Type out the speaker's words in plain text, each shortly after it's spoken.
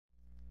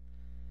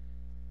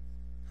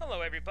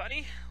Hello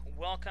everybody,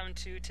 welcome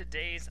to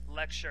today's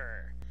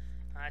lecture.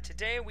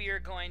 Today we are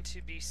going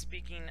to be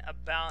speaking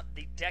about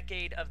the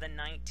decade of the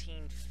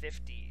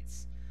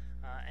 1950s,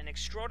 an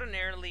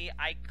extraordinarily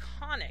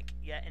iconic,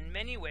 yet in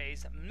many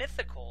ways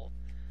mythical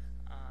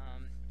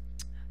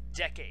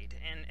decade.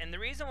 And the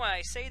reason why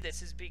I say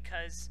this is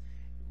because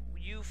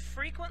you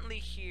frequently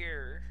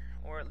hear,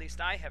 or at least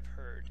I have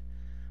heard,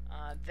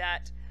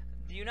 that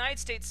the United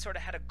States sort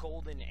of had a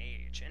golden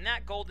age, and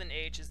that golden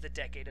age is the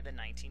decade of the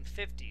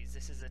 1950s.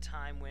 This is a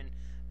time when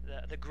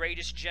the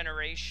greatest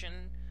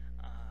generation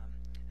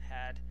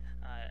had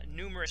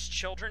numerous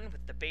children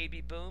with the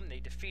baby boom. They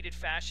defeated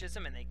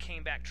fascism and they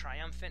came back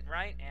triumphant,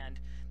 right? And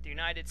the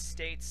United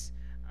States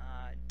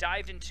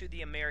dived into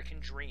the American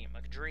dream,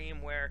 a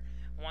dream where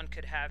one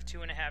could have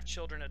 2.5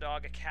 children, a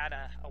dog, a cat,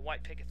 a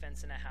white picket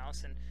fence, and a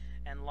house,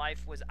 and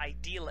life was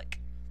idyllic.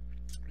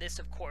 This,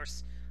 of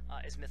course,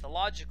 is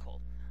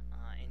mythological.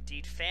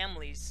 Indeed,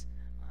 families,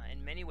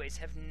 in many ways,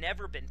 have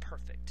never been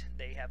perfect.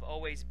 They have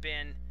always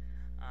been,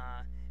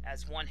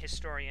 as one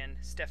historian,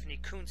 Stephanie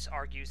Coontz,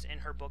 argues in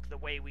her book, The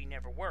Way We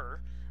Never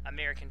Were,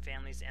 American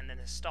Families and the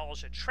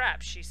Nostalgia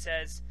Trap. She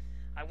says,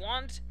 I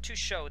want to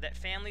show that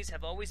families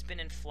have always been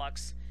in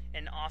flux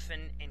and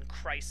often in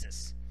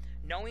crisis.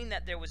 Knowing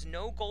that there was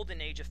no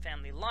golden age of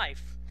family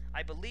life,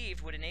 I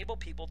believe would enable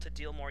people to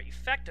deal more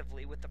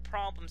effectively with the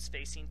problems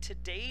facing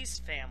today's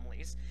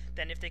families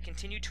than if they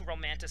continue to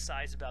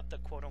romanticize about the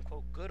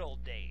quote-unquote good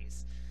old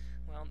days.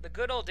 Well, the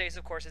good old days,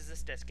 of course, is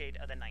this decade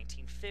of the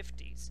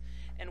 1950s.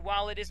 And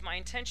while it is my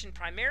intention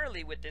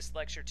primarily with this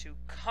lecture to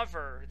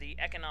cover the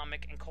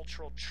economic and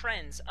cultural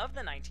trends of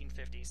the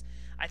 1950s,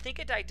 I think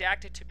it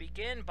didactic to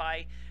begin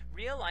by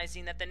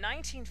realizing that the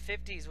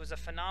 1950s was a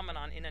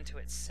phenomenon in and to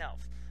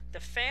itself. The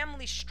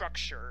family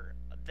structure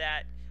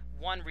that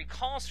one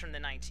recalls from the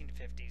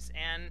 1950s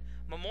and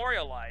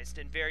memorialized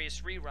in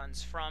various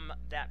reruns from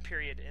that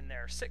period in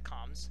their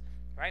sitcoms,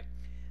 right?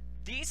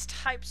 These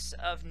types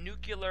of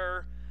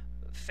nuclear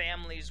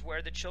families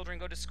where the children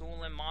go to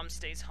school and mom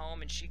stays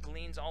home and she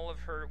gleans all of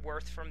her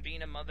worth from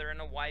being a mother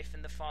and a wife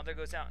and the father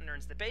goes out and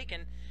earns the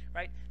bacon,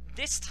 right?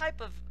 This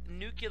type of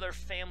nuclear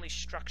family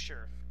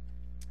structure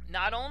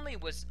not only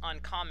was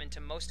uncommon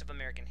to most of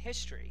American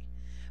history,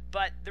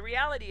 but the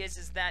reality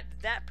is that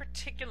that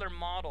particular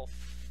model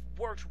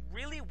worked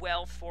really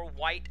well for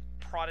white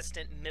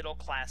Protestant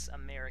middle-class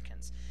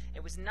Americans.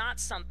 It was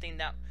not something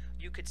that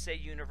you could say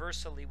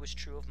universally was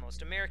true of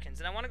most Americans.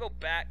 And I want to go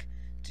back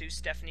to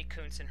Stephanie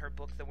Coontz in her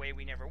book, The Way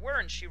We Never Were,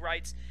 and she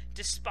writes,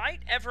 despite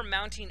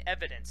ever-mounting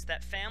evidence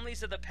that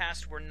families of the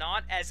past were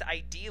not as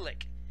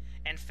idyllic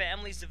and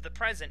families of the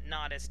present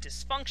not as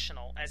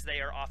dysfunctional as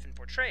they are often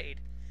portrayed,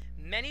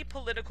 many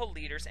political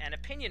leaders and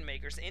opinion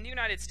makers in the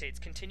United States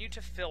continue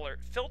to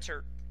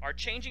filter our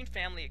changing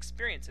family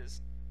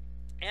experiences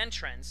and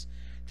trends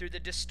through the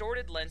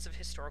distorted lens of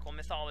historical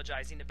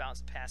mythologizing about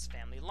past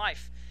family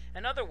life.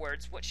 In other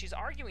words, what she's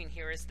arguing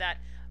here is that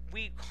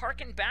we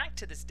harken back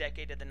to this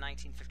decade of the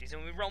 1950s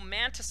and we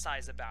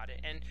romanticize about it.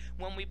 And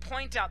when we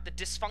point out the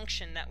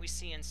dysfunction that we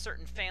see in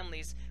certain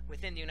families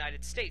within the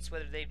United States,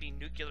 whether they be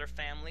nuclear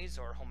families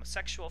or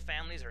homosexual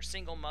families or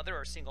single mother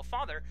or single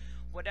father,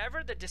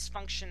 whatever the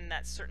dysfunction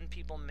that certain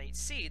people may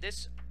see,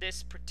 this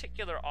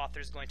particular author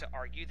is going to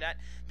argue that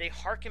they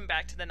harken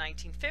back to the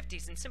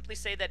 1950s and simply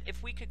say that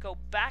if we could go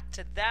back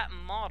to that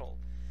model,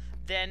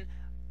 then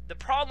the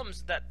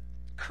problems that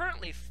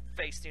currently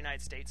face the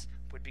United States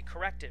would be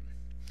corrected.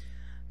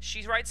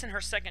 She writes in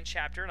her second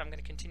chapter, and I'm going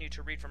to continue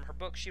to read from her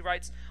book, she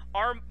writes,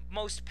 our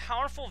most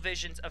powerful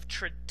visions of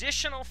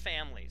traditional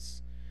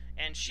families,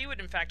 and she would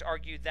in fact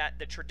argue that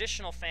the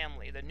traditional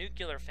family, the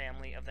nuclear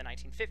family of the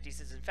 1950s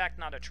is in fact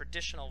not a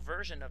traditional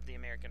version of the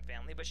American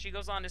family, but she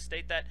goes on to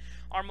state that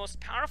our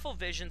most powerful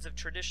visions of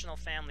traditional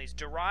families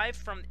derive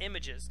from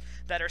images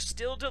that are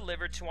still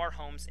delivered to our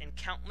homes in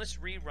countless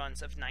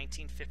reruns of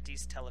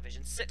 1950s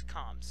television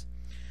sitcoms.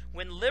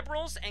 When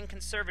liberals and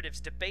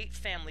conservatives debate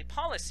family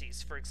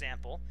policies, for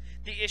example,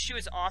 the issue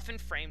is often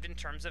framed in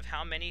terms of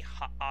how many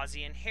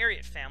Ozzie and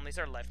Harriet families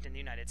are left in the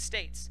United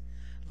States.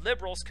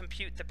 Liberals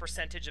compute the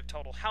percentage of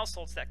total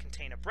households that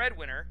contain a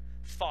breadwinner,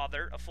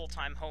 father, a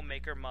full-time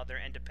homemaker, mother,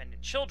 and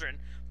dependent children,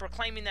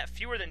 proclaiming that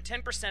fewer than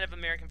 10% of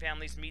American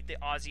families meet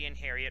the Ozzie and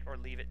Harriet or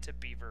Leave It to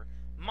Beaver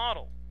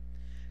model.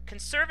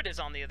 Conservatives,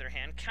 on the other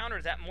hand,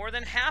 counter that more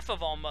than half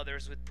of all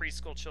mothers with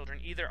preschool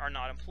children either are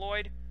not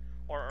employed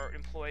or are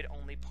employed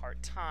only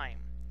part-time,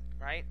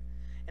 right?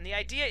 And the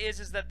idea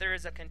is that there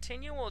is a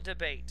continual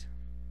debate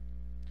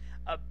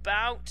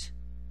about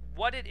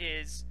what it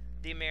is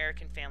the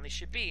American family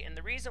should be. And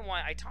the reason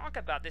why I talk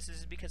about this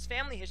is because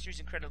family history is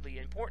incredibly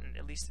important,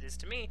 at least it is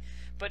to me,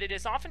 but it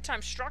is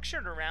oftentimes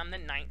structured around the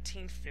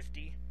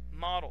 1950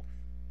 model,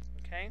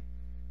 okay?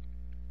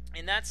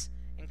 And that's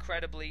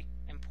incredibly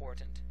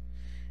important.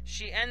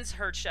 She ends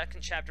her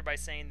second chapter by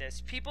saying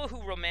this, people who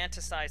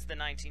romanticize the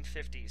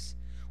 1950s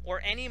or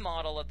any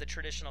model of the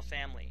traditional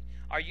family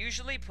are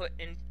usually put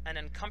in an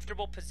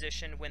uncomfortable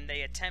position when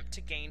they attempt to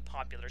gain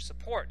popular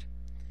support.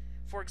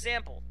 For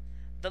example,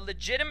 The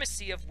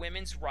legitimacy of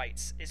women's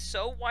rights is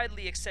so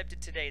widely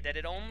accepted today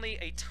that only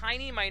a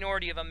tiny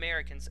minority of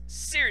Americans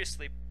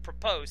seriously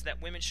propose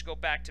that women should go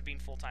back to being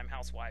full-time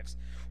housewives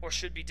or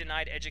should be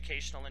denied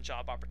educational and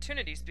job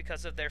opportunities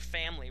because of their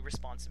family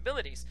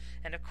responsibilities.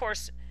 And of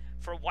course,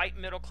 for white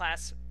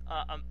middle-class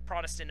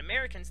Protestant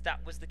Americans,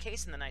 that was the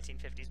case in the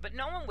 1950s. But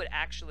no one would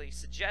actually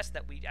suggest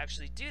that we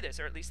actually do this,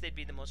 or at least they'd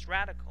be the most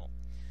radical.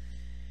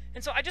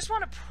 And so I just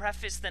want to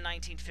preface the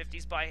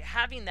 1950s by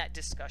having that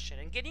discussion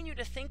and getting you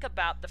to think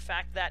about the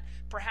fact that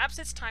perhaps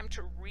it's time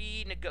to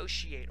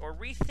renegotiate or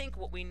rethink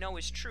what we know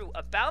is true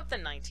about the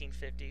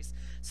 1950s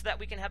so that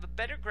we can have a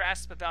better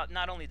grasp about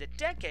not only the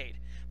decade,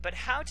 but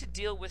how to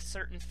deal with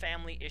certain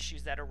family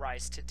issues that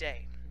arise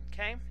today.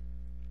 Okay?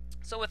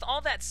 So with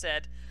all that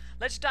said,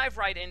 let's dive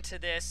right into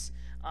this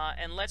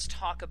and let's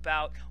talk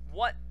about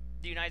what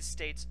the United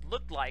States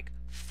looked like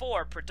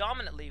for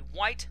predominantly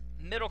white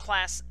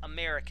middle-class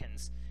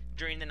Americans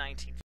during the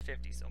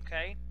 1950s,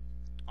 okay?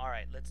 All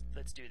right,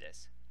 let's do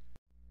this.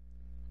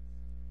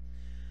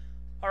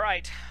 All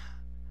right.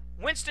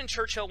 Winston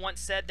Churchill once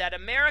said that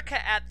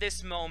America at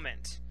this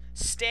moment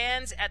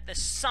stands at the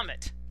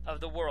summit of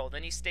the world,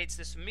 and he states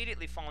this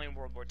immediately following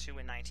World War II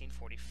in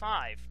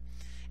 1945.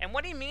 And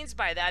what he means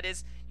by that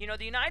is, you know,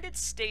 the United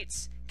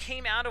States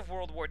came out of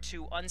World War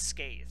II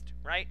unscathed,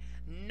 right?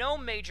 No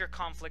major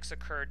conflicts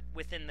occurred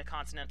within the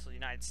continental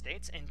United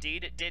States.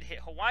 Indeed, it did hit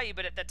Hawaii,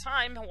 but at the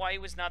time, Hawaii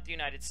was not the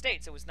United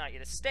States. It was not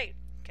yet a state,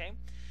 okay?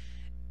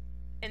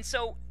 And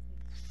so,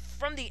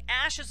 from the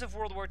ashes of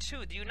World War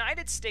II, the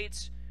United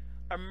States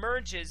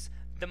emerges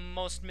the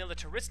most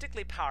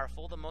militaristically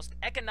powerful, the most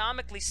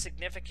economically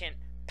significant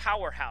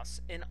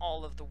powerhouse in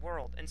all of the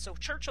world. And so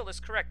Churchill is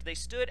correct. They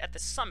stood at the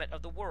summit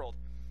of the world.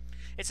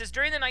 It says,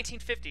 during the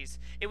 1950s,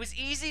 it was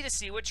easy to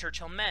see what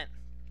Churchill meant.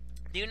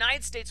 The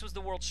United States was the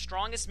world's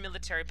strongest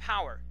military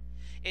power.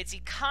 Its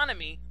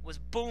economy was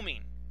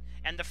booming,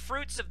 and the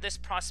fruits of this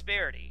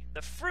prosperity,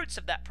 the fruits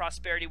of that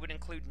prosperity would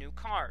include new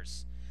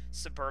cars,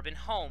 suburban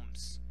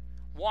homes,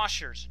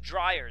 washers,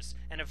 dryers,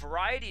 and a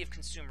variety of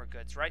consumer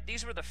goods, right?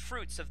 These were the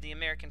fruits of the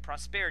American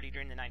prosperity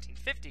during the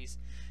 1950s. It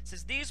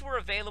says these were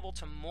available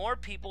to more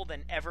people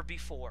than ever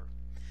before.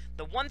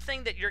 The one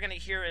thing that you're going to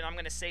hear, and I'm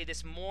going to say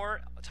this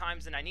more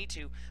times than I need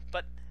to,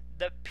 but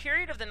the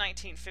period of the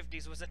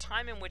 1950s was a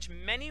time in which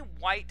many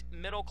white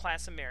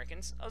middle-class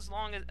Americans, as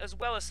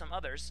well as some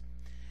others,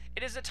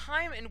 it is a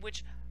time in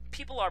which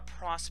people are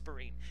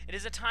prospering. It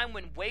is a time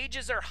when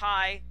wages are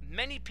high,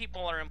 many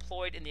people are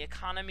employed, and the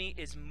economy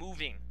is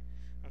moving.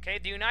 Okay,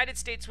 the United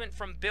States went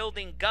from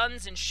building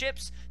guns and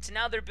ships to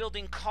now they're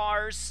building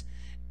cars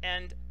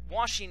and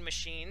washing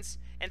machines.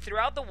 And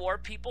throughout the war,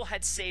 people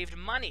had saved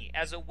money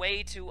as a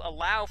way to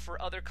allow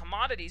for other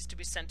commodities to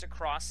be sent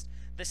across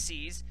the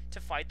seas to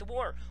fight the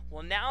war.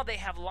 Well, now they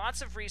have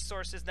lots of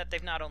resources that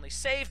they've not only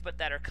saved, but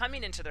that are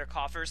coming into their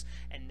coffers,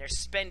 and they're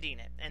spending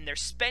it. And they're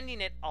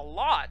spending it a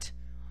lot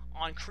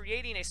on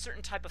creating a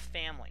certain type of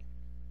family.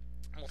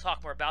 We'll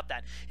talk more about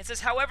that. It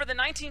says, however, the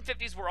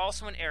 1950s were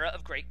also an era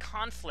of great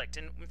conflict.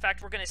 And in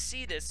fact, we're going to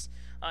see this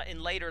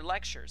in later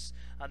lectures.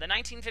 The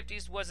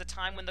 1950s was a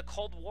time when the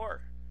Cold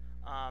War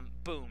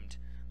boomed,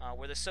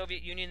 where the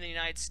Soviet Union and the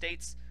United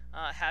States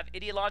have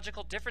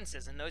ideological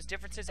differences. And those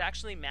differences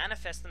actually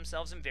manifest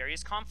themselves in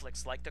various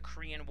conflicts, like the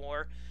Korean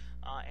War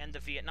and the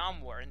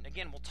Vietnam War. And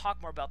again, we'll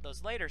talk more about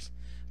those later.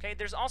 Okay,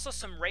 there's also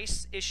some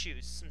race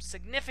issues, some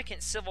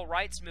significant civil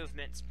rights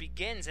movements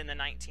begins in the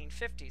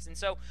 1950s. And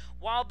so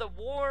while in the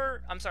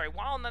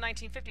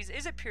 1950s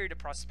is a period of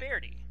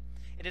prosperity,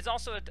 it is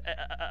also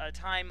a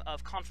time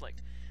of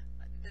conflict.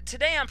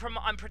 Today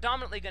I'm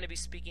predominantly going to be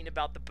speaking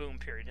about the boom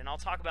period, and I'll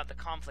talk about the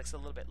conflicts a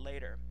little bit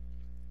later.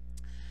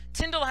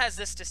 Tyndall has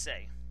this to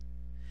say: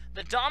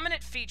 the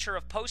dominant feature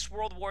of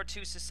post-World War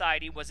II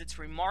society was its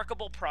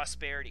remarkable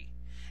prosperity.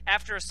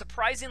 After a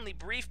surprisingly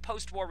brief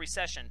post-war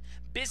recession,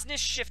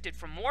 business shifted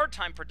from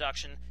wartime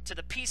production to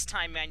the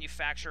peacetime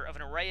manufacture of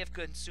an array of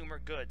consumer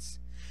goods.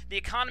 The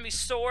economy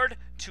soared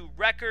to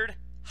record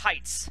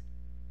heights.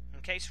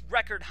 Okay,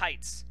 record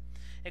heights.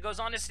 It goes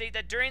on to state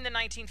that during the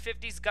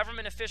 1950s,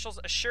 government officials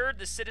assured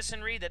the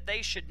citizenry that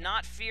they should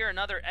not fear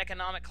another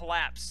economic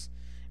collapse.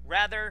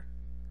 Rather,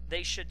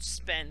 they should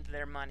spend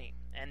their money.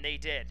 And they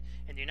did.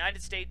 In the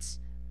United States,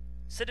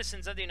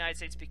 citizens of the United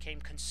States became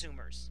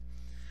consumers.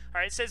 All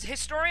right, it says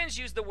historians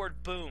use the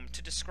word boom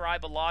to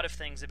describe a lot of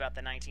things about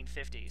the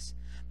 1950s.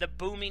 The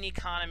booming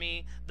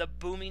economy, the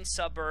booming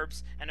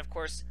suburbs, and of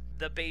course,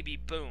 the baby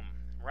boom,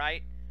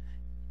 right?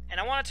 And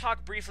I want to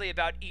talk briefly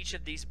about each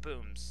of these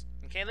booms.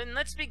 Okay, then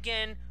let's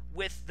begin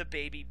with the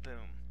baby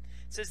boom.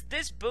 It says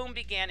this boom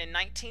began in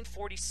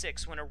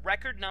 1946 when a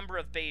record number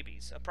of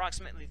babies,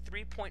 approximately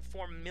 3.4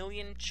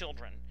 million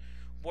children,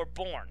 were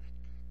born.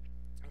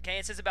 Okay,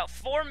 it says about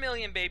 4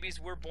 million babies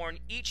were born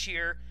each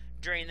year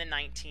during the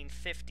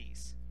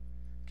 1950s.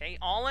 Okay,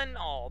 all in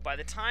all, by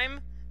the time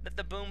that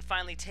the boom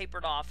finally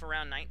tapered off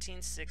around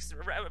 1960.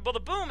 Well, the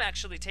boom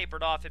actually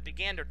tapered off. It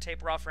began to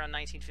taper off around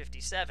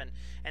 1957,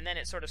 and then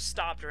it sort of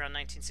stopped around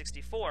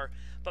 1964.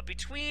 But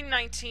between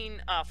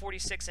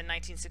 1946 and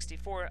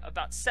 1964,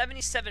 about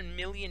 77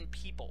 million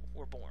people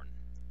were born.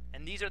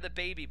 And these are the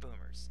baby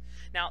boomers.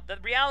 Now, the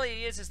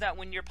reality is that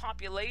when your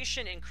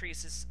population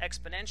increases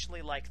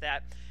exponentially like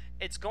that,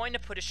 it's going to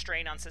put a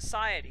strain on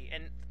society.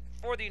 And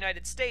for the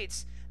United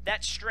States,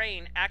 that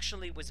strain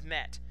actually was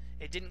met.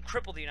 It didn't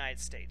cripple the United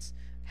States.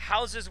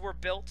 Houses were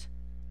built,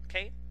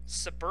 okay?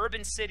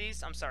 Suburban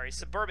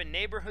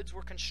neighborhoods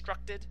were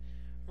constructed,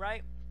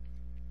 right?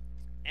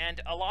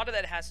 And a lot of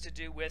that has to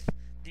do with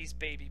these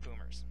baby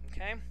boomers,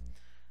 okay?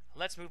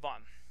 Let's move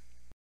on.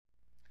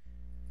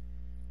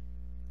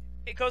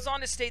 It goes on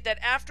to state that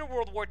after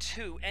World War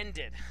II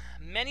ended,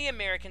 many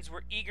Americans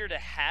were eager to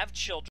have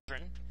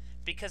children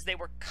because they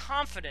were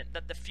confident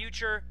that the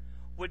future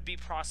would be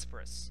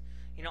prosperous.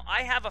 You know,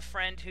 I have a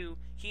friend who,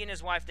 he and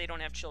his wife, they don't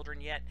have children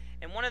yet,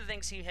 and one of the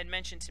things he had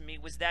mentioned to me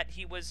was that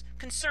he was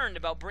concerned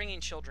about bringing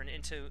children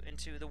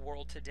into the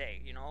world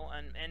today, you know,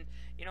 and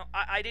you know,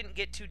 I didn't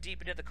get too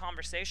deep into the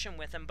conversation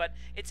with him, but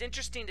it's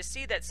interesting to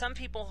see that some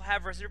people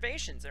have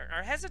reservations, or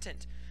are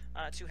hesitant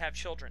to have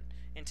children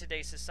in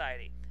today's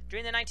society.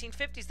 During the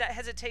 1950s, that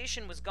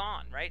hesitation was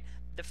gone, right?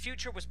 The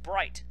future was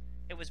bright.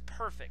 It was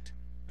perfect,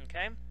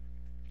 okay?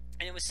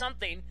 And it was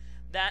something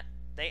that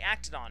they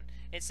acted on.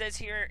 It says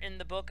here in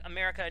the book,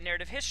 America, A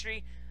Narrative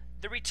History,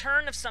 the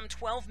return of some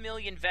 12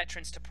 million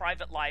veterans to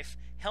private life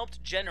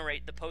helped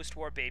generate the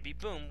post-war baby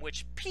boom,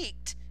 which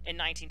peaked in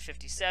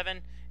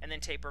 1957 and then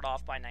tapered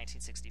off by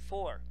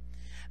 1964.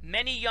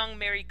 Many young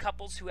married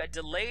couples who had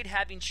delayed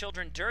having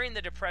children during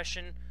the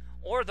Depression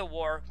or the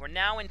war were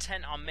now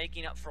intent on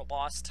making up for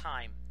lost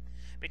time.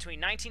 Between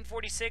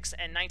 1946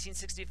 and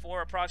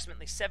 1964,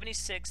 approximately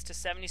 76 to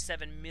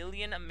 77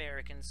 million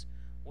Americans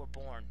were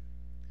born.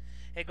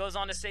 It goes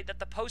on to state that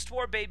the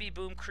post-war baby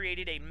boom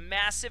created a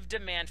massive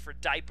demand for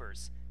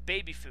diapers,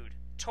 baby food,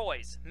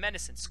 toys,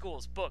 medicine,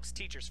 schools, books,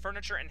 teachers,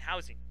 furniture, and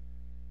housing.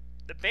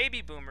 The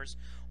baby boomers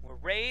were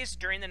raised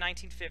during the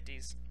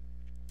 1950s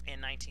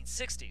and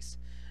 1960s,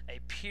 a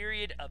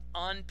period of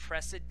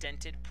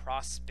unprecedented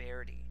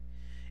prosperity.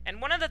 And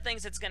one of the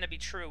things that's going to be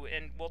true,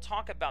 and we'll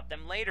talk about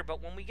them later,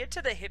 but when we get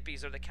to the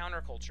hippies or the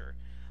counterculture,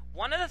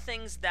 one of the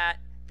things that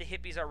the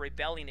hippies are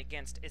rebelling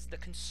against is the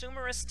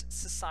consumerist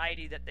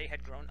society that they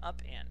had grown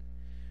up in,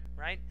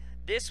 right?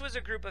 This was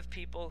a group of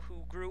people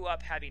who grew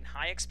up having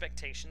high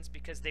expectations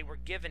because they were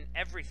given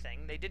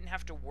everything. They didn't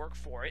have to work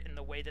for it in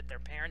the way that their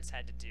parents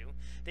had to do.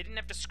 They didn't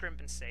have to scrimp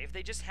and save.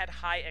 They just had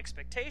high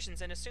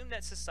expectations and assumed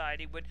that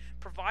society would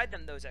provide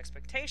them those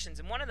expectations.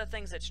 And one of the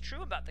things that's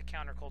true about the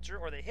counterculture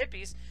or the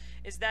hippies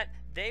is that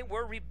they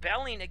were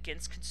rebelling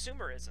against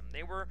consumerism.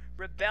 They were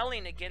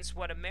rebelling against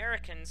what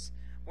Americans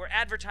were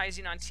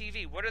advertising on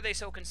TV. What are they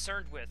so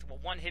concerned with? Well,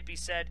 one hippie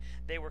said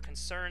they were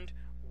concerned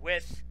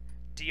with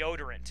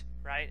deodorant,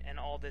 right? And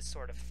all this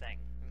sort of thing,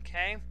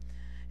 okay?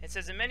 It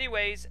says in many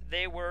ways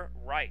they were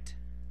right.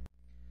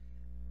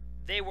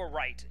 They were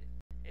right.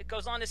 It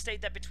goes on to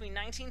state that between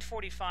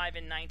 1945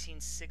 and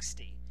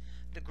 1960,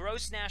 the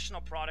gross national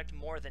product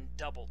more than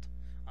doubled.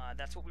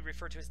 That's what we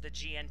refer to as the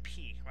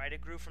GNP, right? It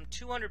grew from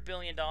 $200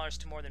 billion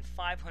to more than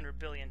 $500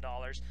 billion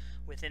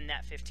within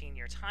that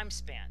 15-year time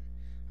span.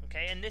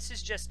 Okay, and this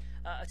is just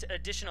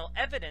additional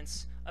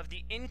evidence of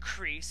the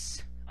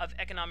increase of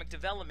economic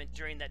development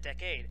during that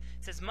decade. It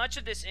says much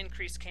of this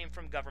increase came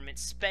from government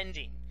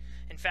spending.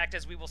 In fact,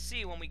 as we will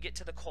see when we get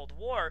to the Cold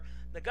War,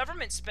 the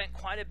government spent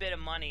quite a bit of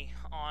money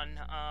on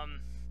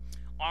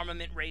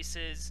armament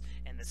races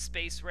and the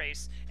space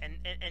race,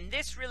 and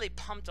this really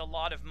pumped a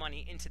lot of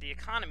money into the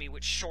economy,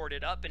 which shored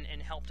it up and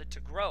helped it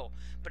to grow.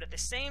 But at the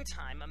same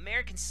time,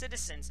 American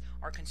citizens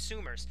are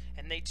consumers,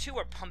 and they too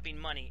are pumping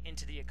money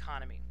into the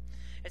economy.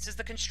 It says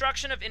the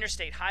construction of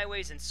interstate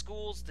highways and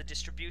schools, the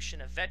distribution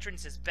of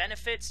veterans'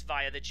 benefits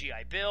via the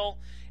GI Bill,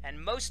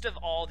 and most of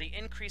all, the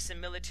increase in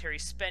military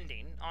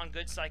spending on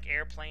goods like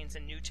airplanes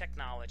and new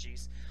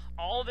technologies,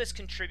 all of this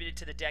contributed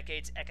to the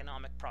decade's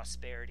economic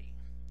prosperity.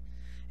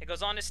 It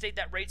goes on to state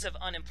that rates of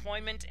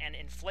unemployment and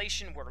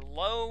inflation were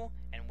low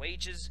and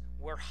wages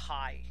were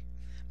high.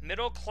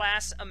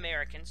 Middle-class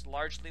Americans,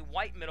 largely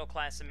white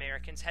middle-class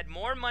Americans, had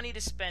more money to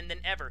spend than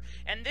ever.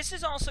 And this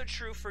is also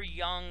true for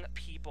young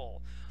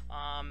people.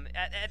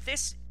 At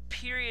this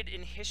period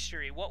in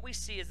history, what we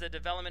see is the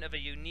development of a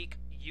unique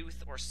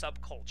youth or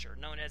subculture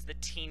known as the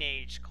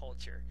teenage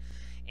culture.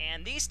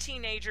 And these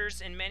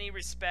teenagers, in many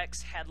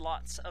respects, had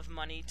lots of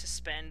money to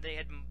spend. They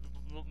had,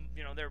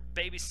 you know, they're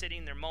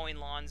babysitting, they're mowing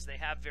lawns, they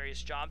have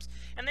various jobs,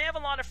 and they have a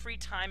lot of free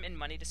time and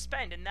money to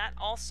spend. And that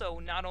also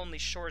not only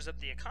shores up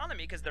the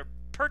economy because they're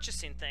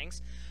purchasing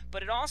things,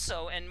 but it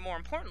also, and more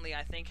importantly,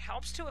 I think,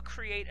 helps to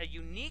create a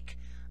unique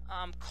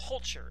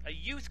culture, a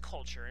youth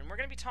culture, and we're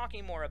going to be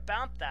talking more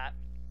about that,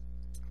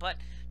 but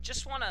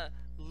just want to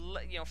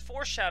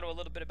foreshadow a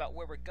little bit about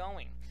where we're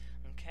going.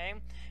 Okay,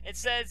 it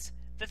says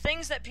the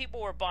things that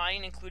people were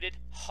buying included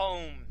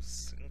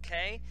homes.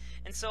 Okay,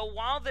 and so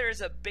while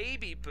there's a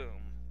baby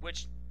boom,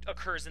 which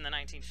occurs in the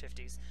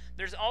 1950s.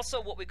 There's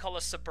also what we call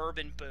a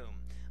suburban boom.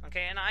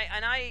 Okay, and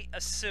I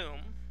assume,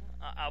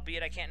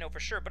 albeit I can't know for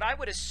sure, but I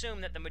would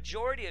assume that the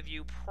majority of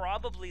you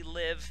probably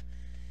live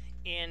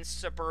in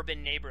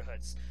suburban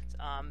neighborhoods.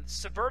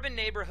 Suburban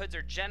neighborhoods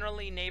are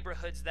generally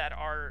neighborhoods that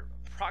are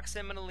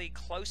proximately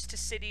close to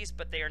cities,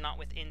 but they are not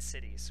within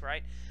cities,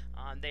 right?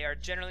 They are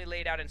generally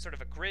laid out in sort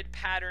of a grid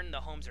pattern.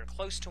 The homes are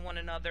close to one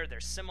another.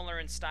 They're similar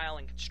in style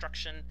and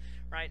construction,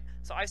 right?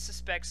 So I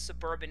suspect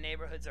suburban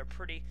neighborhoods are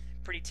pretty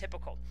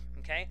typical,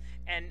 okay?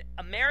 And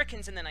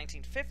Americans in the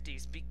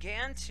 1950s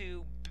began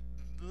to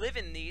live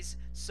in these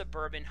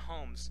suburban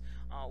homes,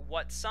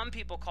 what some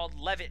people called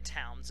Levitt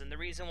towns. And the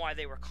reason why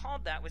they were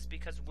called that was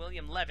because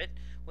William Levitt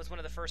was one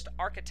of the first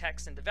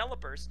architects and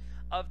developers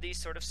of these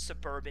sort of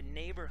suburban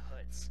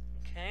neighborhoods.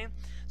 Okay,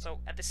 so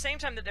at the same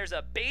time that there's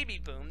a baby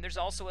boom, there's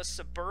also a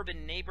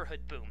suburban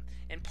neighborhood boom,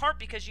 in part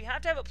because you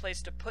have to have a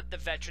place to put the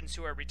veterans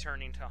who are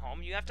returning to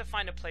home. You have to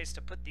find a place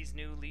to put these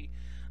newly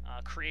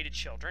created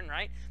children,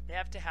 right? They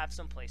have to have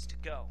some place to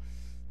go.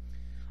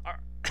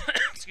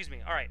 Excuse me.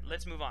 All right,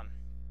 let's move on.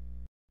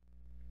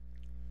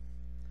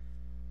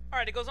 All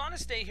right, it goes on to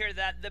state here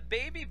that the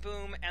baby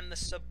boom and the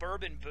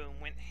suburban boom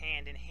went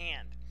hand in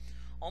hand.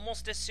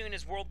 Almost as soon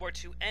as World War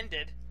II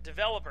ended,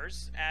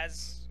 developers,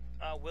 as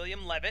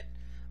William Levitt,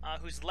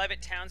 whose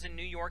Levitt towns in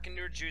New York and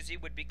New Jersey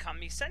would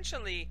become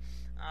essentially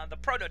the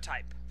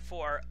prototype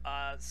for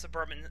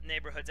suburban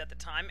neighborhoods at the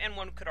time, and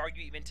one could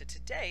argue even to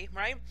today,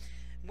 right?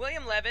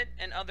 William Levitt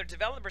and other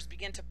developers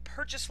began to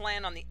purchase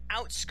land on the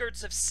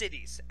outskirts of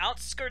cities,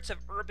 outskirts of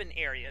urban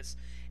areas,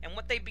 and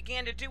what they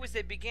began to do is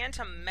they began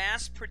to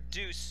mass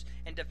produce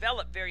and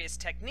develop various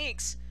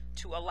techniques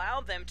to allow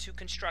them to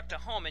construct a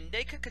home. And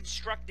they could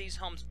construct these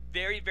homes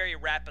very, very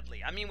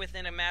rapidly. I mean,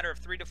 within a matter of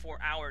 3 to 4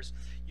 hours,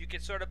 you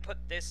could sort of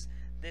put this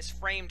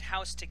framed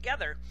house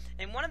together.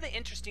 And one of the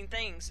interesting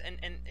things, and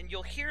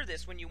you'll hear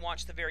this when you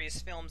watch the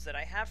various films that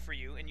I have for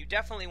you, and you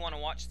definitely want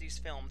to watch these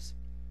films,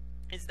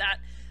 is that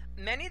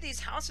many of these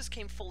houses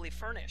came fully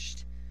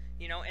furnished.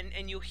 You know,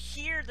 and you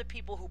hear the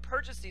people who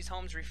purchased these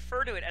homes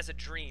refer to it as a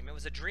dream. It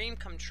was a dream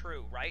come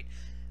true, right?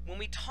 When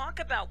we talk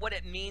about what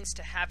it means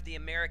to have the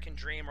American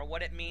dream, or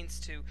what it means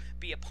to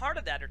be a part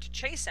of that or to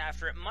chase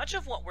after it, much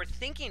of what we're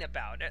thinking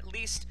about, at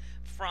least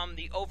from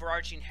the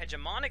overarching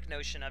hegemonic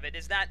notion of it,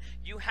 is that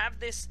you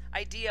have this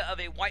idea of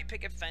a white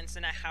picket fence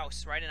and a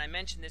house, right? And I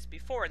mentioned this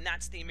before, and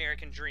that's the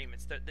American dream.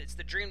 It's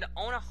the dream to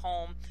own a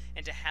home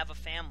and to have a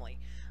family.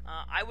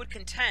 I would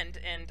contend,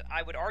 and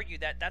I would argue,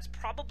 that that's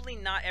probably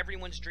not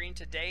everyone's dream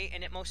today,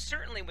 and it most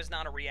certainly was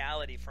not a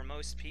reality for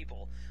most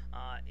people,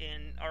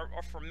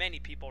 or for many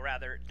people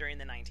rather, during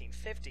the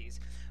 1950s.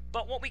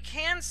 But what we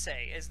can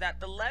say is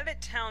that the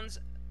Levitt towns,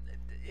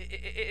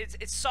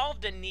 it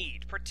solved a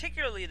need,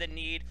 particularly the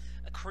need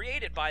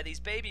created by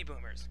these baby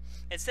boomers.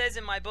 It says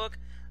in my book,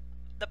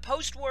 the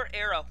post-war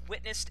era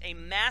witnessed a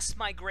mass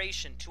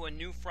migration to a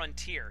new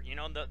frontier. You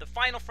know, the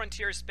final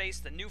frontier of space,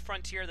 the new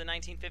frontier of the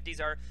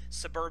 1950s are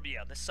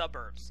suburbia, the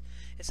suburbs.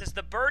 It says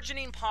the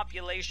burgeoning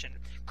population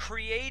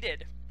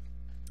created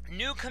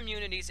new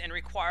communities and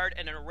required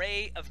an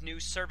array of new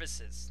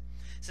services.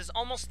 It says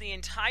almost the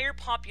entire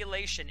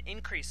population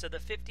increase of the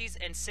 50s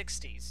and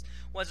 60s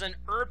was an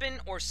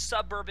urban or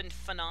suburban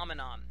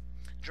phenomenon.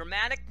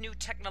 Dramatic new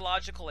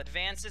technological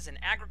advances in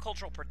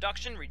agricultural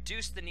production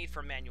reduced the need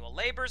for manual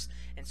labors,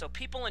 and so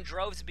people in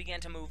droves began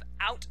to move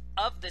out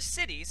of the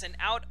cities and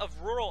out of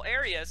rural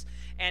areas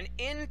and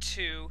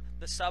into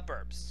the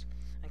suburbs.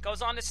 It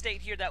goes on to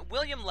state here that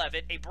William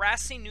Levitt, a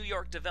brassy New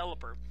York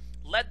developer,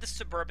 led the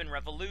suburban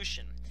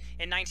revolution.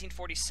 In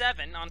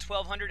 1947, on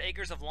 1,200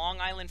 acres of Long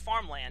Island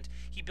farmland,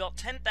 he built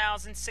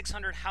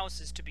 10,600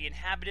 houses to be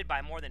inhabited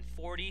by more than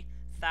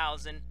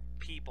 40,000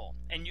 people.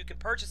 And you could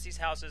purchase these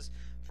houses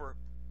for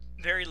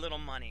very little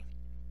money.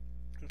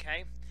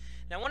 Okay?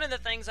 Now, one of the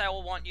things I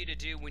will want you to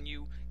do when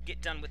you get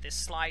done with this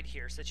slide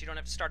here, so that you don't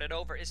have to start it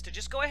over, is to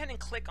just go ahead and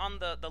click on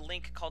the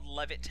link called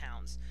Levitt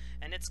Towns.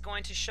 And it's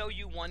going to show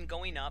you one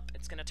going up.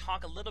 It's going to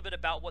talk a little bit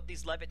about what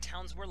these Levitt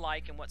towns were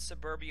like and what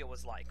suburbia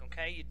was like.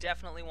 Okay? You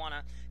definitely want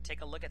to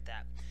take a look at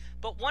that.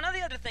 But one of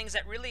the other things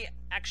that really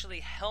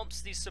actually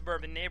helps these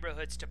suburban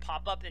neighborhoods to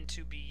pop up and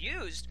to be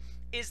used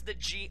is the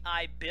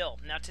GI Bill.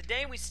 Now,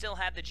 today we still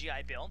have the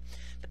GI Bill,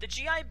 but the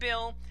GI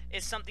Bill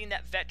is something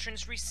that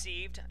veterans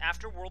received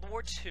after World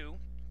War II,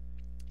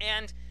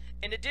 and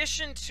in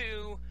addition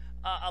to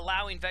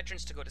allowing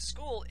veterans to go to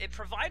school, it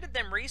provided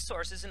them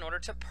resources in order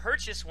to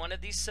purchase one of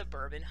these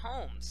suburban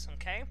homes.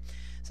 Okay?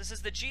 So this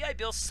is the GI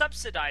Bill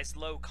subsidized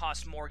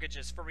low-cost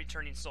mortgages for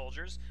returning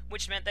soldiers,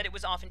 which meant that it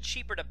was often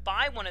cheaper to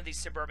buy one of these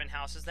suburban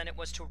houses than it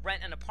was to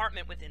rent an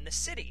apartment within the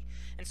city.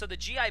 And so the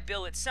GI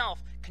Bill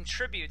itself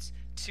contributes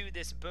to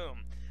this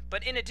boom.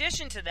 But in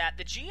addition to that,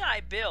 the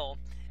GI Bill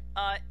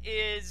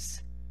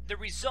is the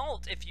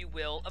result, if you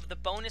will, of the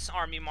bonus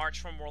army march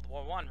from World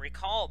War I.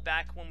 Recall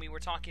back when we were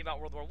talking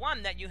about World War I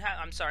that you have,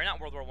 I'm sorry, not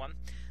World War I,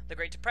 the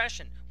Great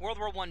Depression. World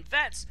War I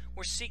vets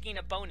were seeking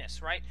a bonus,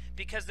 right?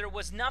 Because there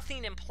was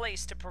nothing in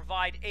place to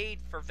provide aid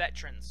for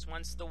veterans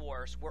once the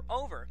wars were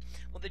over.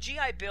 Well, the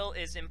GI Bill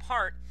is in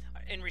part,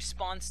 in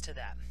response to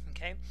that.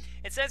 Okay,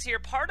 it says here,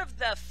 part of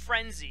the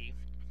frenzy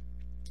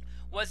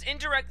was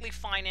indirectly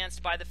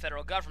financed by the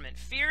federal government.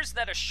 Fears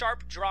that a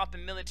sharp drop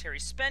in military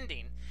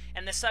spending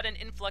and the sudden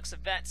influx of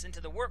vets into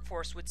the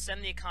workforce would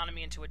send the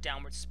economy into a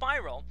downward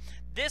spiral.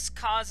 This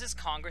causes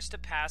Congress to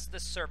pass the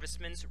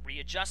Servicemen's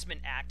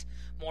Readjustment Act,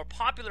 more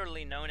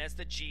popularly known as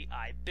the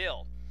GI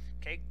Bill.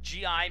 Okay,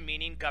 GI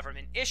meaning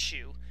government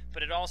issue,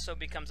 but it also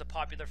becomes a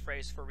popular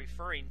phrase for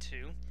referring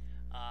to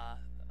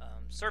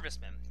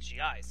servicemen,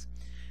 GIs.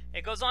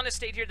 It goes on to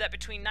state here that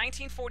between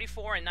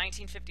 1944 and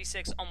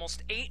 1956,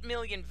 almost 8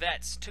 million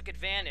vets took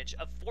advantage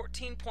of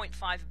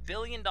 $14.5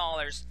 billion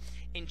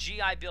in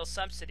GI Bill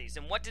subsidies.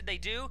 And what did they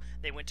do?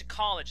 They went to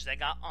college. They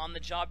got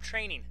on-the-job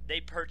training.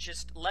 They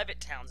purchased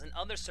Levittowns and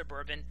other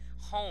suburban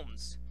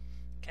homes.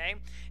 Okay?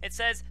 It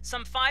says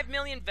some 5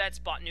 million vets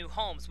bought new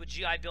homes with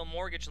GI Bill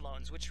mortgage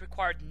loans, which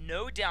required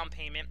no down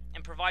payment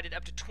and provided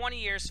up to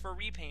 20 years for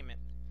repayment.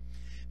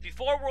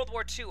 Before World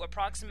War II,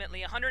 approximately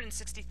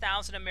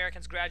 160,000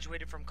 Americans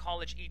graduated from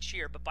college each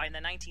year, but by the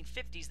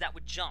 1950s, that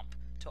would jump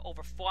to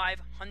over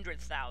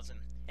 500,000,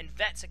 and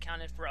vets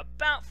accounted for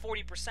about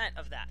 40%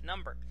 of that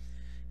number.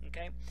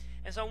 Okay,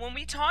 and so when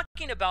we're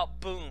talking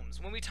about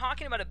booms, when we're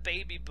talking about a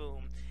baby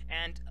boom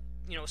and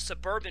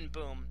suburban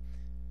boom,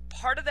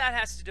 part of that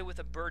has to do with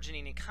a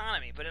burgeoning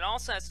economy, but it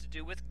also has to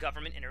do with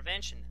government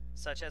intervention,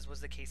 such as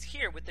was the case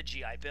here with the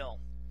GI Bill.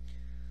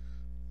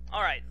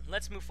 All right,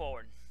 let's move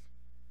forward.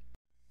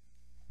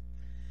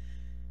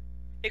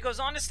 It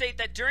goes on to state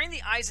that during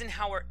the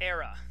Eisenhower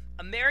era,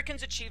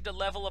 Americans achieved a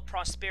level of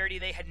prosperity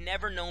they had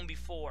never known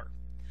before.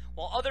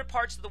 While other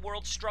parts of the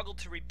world struggled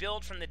to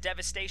rebuild from the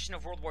devastation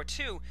of World War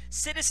II,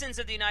 citizens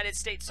of the United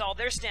States saw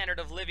their standard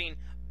of living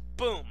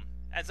boom,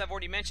 as I've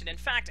already mentioned. In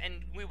fact,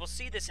 and we will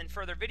see this in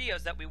further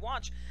videos that we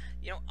watch,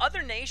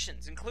 other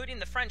nations, including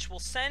the French, will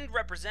send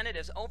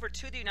representatives over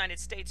to the United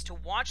States to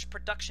watch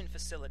production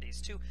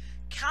facilities, to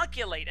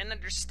calculate and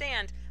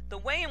understand the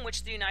way in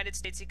which the United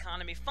States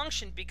economy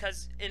functioned,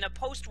 because in a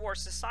post-war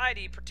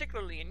society,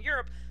 particularly in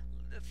Europe,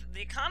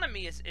 the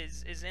economy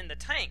is in the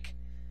tank.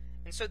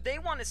 And so they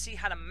want to see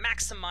how to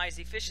maximize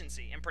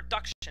efficiency and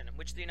production,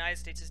 which the United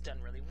States has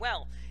done really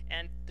well.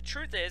 And the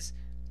truth is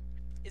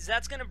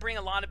that's going to bring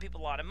a lot of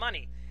people a lot of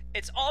money.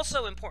 It's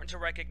also important to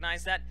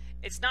recognize that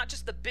it's not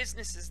just the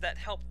businesses that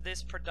help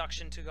this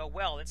production to go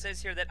well. It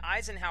says here that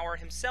Eisenhower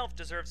himself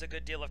deserves a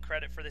good deal of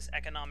credit for this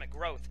economic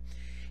growth.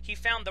 He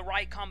found the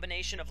right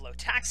combination of low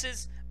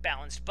taxes,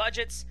 balanced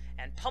budgets,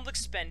 and public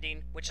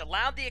spending, which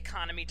allowed the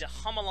economy to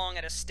hum along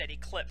at a steady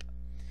clip.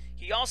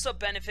 He also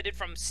benefited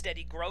from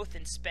steady growth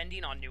in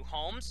spending on new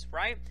homes,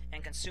 right,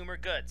 and consumer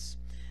goods.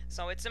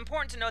 So it's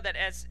important to know that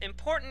as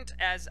important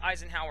as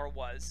Eisenhower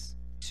was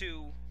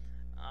to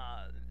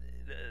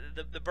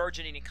the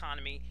burgeoning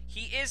economy,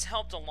 he is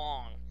helped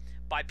along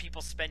by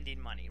people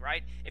spending money,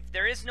 right? If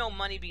there is no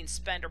money being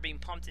spent or being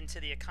pumped into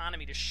the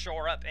economy to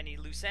shore up any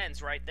loose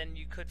ends, right, then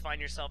you could find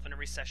yourself in a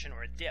recession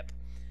or a dip,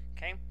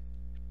 okay?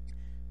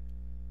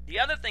 The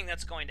other thing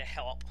that's going to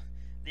help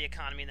the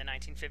economy in the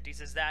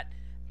 1950s is that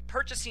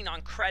purchasing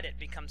on credit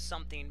becomes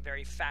something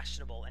very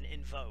fashionable and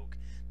in vogue.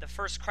 The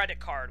first credit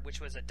card,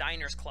 which was a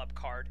Diners Club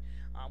card,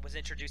 was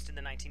introduced in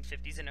the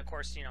 1950s, and of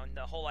course,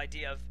 the whole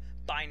idea of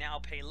buy now,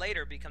 pay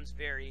later becomes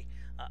very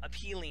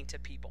appealing to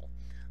people.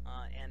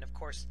 And of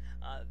course,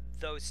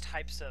 those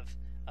types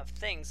of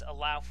things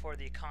allow for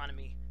the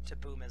economy to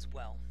boom as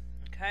well.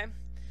 Okay?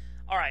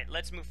 All right,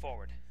 let's move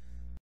forward.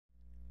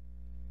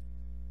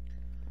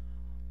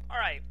 All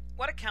right,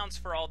 what accounts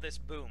for all this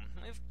boom?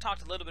 We've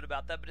talked a little bit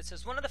about that, but it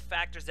says one of the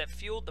factors that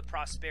fueled the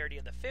prosperity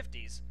of the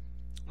 50s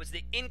was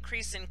the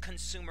increase in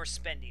consumer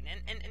spending.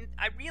 And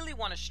I really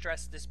want to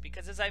stress this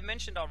because, as I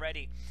mentioned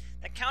already,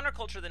 the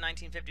counterculture of the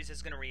 1950s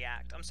is going to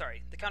react. I'm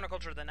sorry, the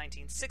counterculture of the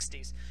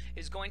 1960s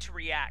is going to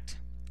react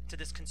to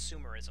this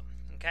consumerism,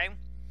 okay?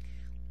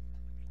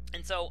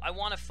 And so I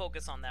want to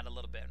focus on that a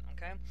little bit,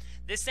 okay?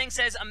 This thing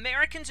says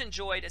Americans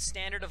enjoyed a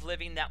standard of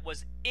living that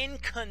was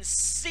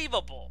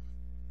inconceivable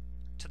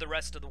to the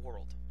rest of the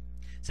world.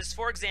 It says,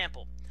 for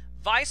example,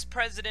 Vice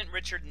President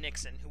Richard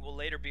Nixon, who will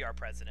later be our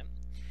president,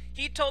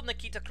 he told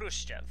Nikita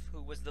Khrushchev,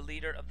 who was the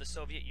leader of the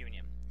Soviet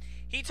Union,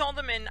 he told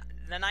him in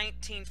the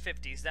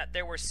 1950s that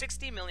there were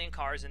 60 million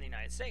cars in the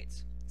United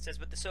States. It says,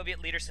 but the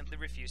Soviet leader simply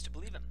refused to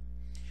believe him.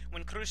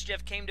 When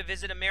Khrushchev came to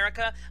visit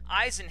America,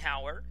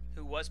 Eisenhower,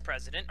 who was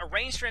president,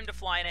 arranged for him to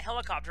fly in a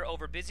helicopter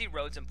over busy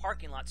roads and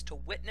parking lots to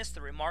witness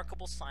the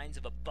remarkable signs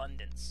of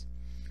abundance.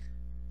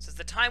 It says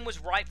the time was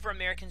ripe for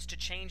Americans to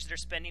change their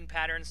spending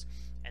patterns,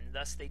 and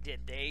thus they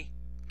did. They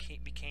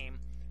became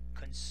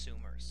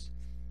consumers.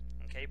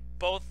 Okay,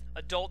 both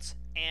adults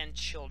and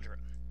children.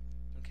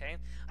 Okay,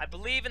 I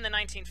believe in the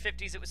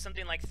 1950s it was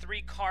something like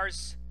 3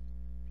 cars.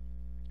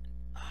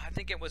 I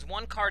think it was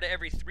 1 car to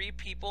every 3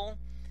 people,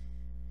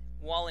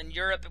 while in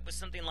Europe it was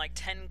something like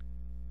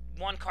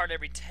 1 car to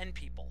every 10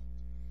 people.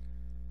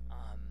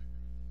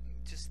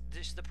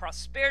 Just the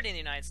prosperity in the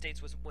United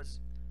States was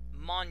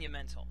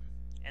monumental,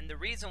 and the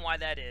reason why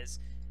that is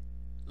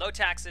low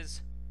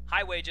taxes,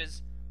 high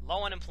wages,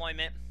 low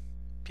unemployment,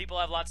 People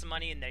have lots of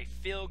money and they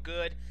feel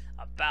good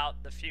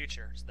about the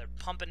future. So they're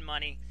pumping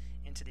money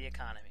into the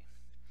economy.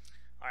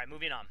 All right,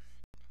 moving on.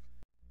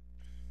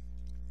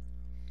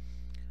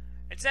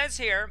 It says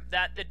here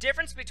that the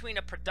difference between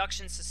a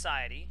production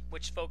society,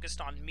 which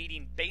focused on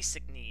meeting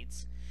basic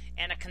needs,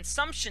 and a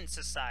consumption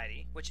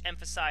society, which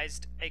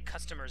emphasized a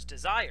customer's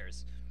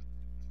desires,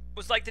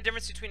 was like the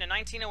difference between a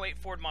 1908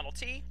 Ford Model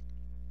T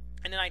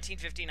and a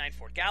 1959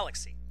 Ford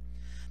Galaxy.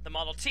 The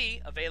Model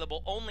T,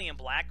 available only in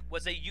black,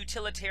 was a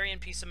utilitarian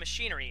piece of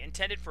machinery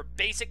intended for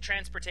basic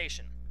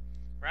transportation,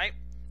 right?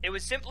 It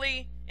was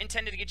simply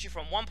intended to get you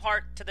from one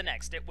part to the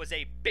next. It was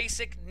a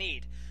basic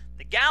need.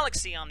 The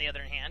Galaxy, on the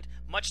other hand,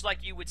 much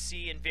like you would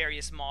see in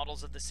various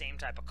models of the same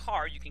type of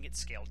car, you can get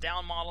scaled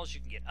down models, you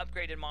can get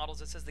upgraded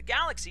models. It says the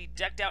Galaxy,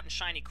 decked out in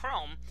shiny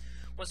chrome,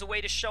 was a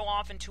way to show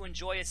off and to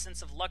enjoy a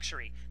sense of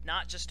luxury,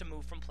 not just to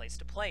move from place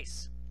to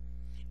place.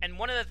 And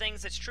one of the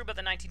things that's true about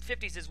the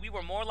 1950s is we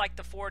were more like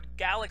the Ford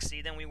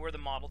Galaxy than we were the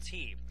Model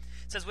T.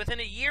 It says within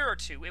a year or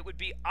two, it would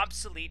be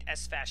obsolete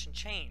as fashion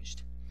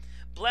changed.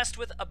 Blessed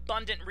with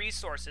abundant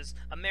resources,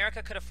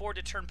 America could afford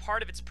to turn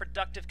part of its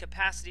productive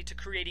capacity to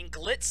creating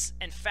glitz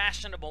and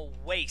fashionable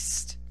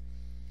waste.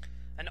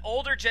 An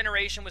older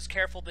generation was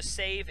careful to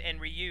save and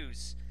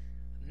reuse.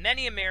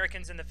 Many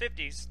Americans in the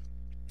 50s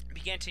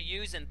began to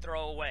use and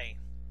throw away.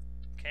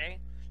 Okay?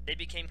 They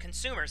became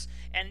consumers.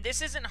 And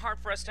this isn't hard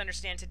for us to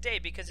understand today,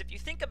 because if you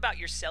think about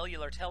your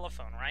cellular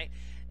telephone, right?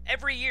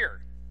 Every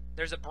year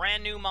there's a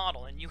brand new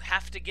model and you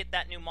have to get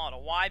that new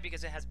model. Why?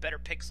 Because it has better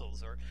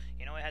pixels, or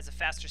it has a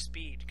faster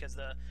speed because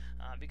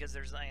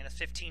there's a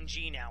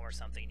 15G now or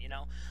something,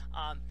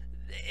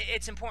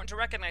 it's important to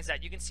recognize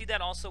that. You can see that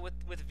also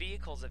with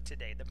vehicles of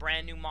today, the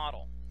brand new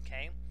model,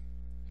 okay?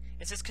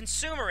 It says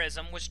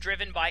consumerism was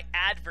driven by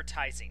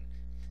advertising.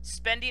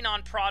 Spending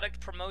on product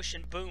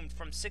promotion boomed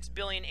from $6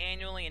 billion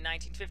annually in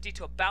 1950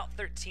 to about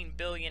 $13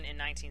 billion in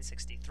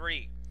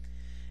 1963.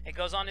 It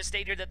goes on to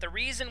state here that the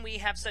reason we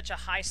have such a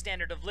high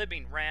standard of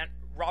living, ran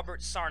Robert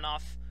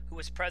Sarnoff, who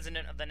was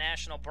president of the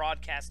National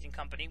Broadcasting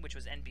Company, which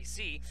was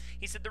NBC.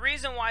 He said the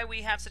reason why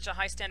we have such a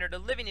high standard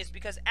of living is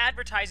because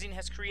advertising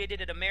has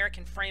created an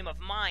American frame of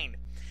mind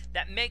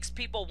that makes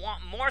people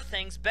want more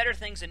things, better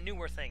things, and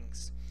newer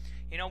things.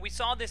 We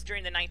saw this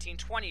during the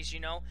 1920s,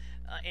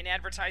 in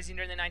advertising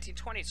during the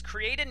 1920s.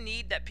 Create a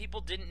need that people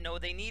didn't know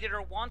they needed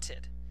or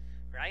wanted,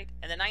 right?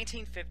 And the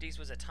 1950s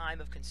was a time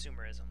of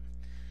consumerism.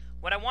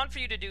 What I want for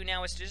you to do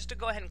now is just to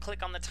go ahead and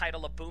click on the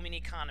title, A Booming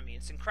Economy.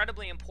 It's an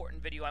incredibly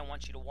important video I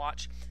want you to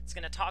watch. It's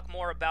going to talk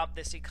more about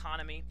this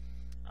economy,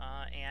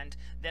 and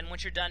then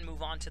once you're done,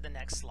 move on to the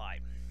next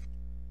slide.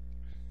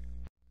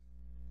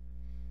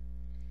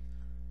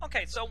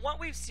 Okay, so what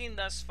we've seen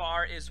thus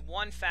far is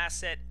one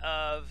facet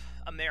of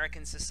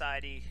American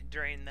society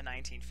during the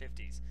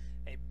 1950s,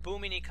 a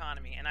booming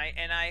economy. And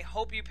I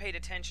hope you paid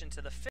attention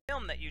to the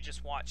film that you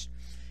just watched,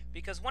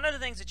 because one of the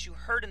things that you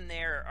heard in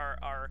there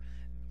are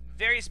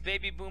various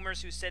baby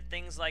boomers who said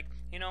things like,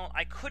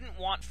 I couldn't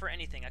want for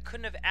anything. I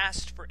couldn't have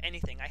asked for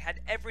anything. I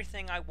had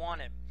everything I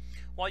wanted.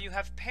 While you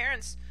have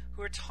parents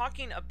who are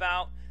talking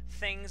about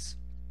things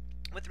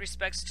with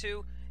respects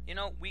to,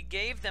 we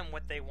gave them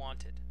what they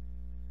wanted,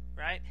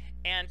 right?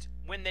 And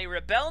when they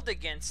rebelled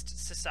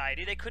against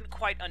society, they couldn't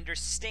quite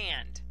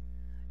understand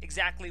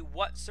exactly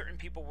what certain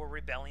people were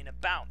rebelling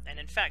about. And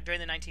in fact,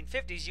 during the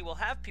 1950s, you will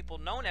have people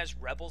known as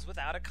rebels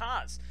without a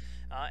cause.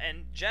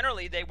 And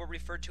generally, they were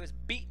referred to as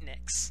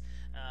beatniks.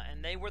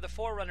 And they were the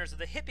forerunners of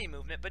the hippie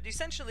movement. But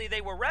essentially,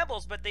 they were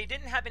rebels, but they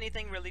didn't have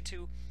anything really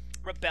to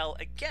rebel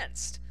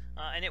against.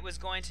 And it was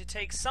going to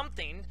take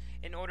something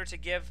in order to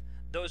give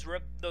those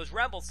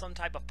rebels some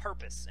type of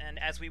purpose. And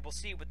as we will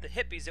see with the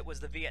hippies, it was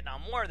the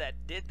Vietnam War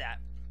that did that.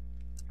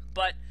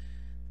 But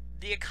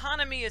the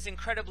economy is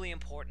incredibly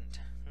important.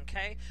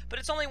 Okay? But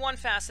it's only one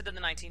facet of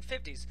the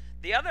 1950s.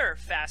 The other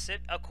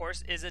facet, of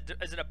course, is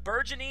a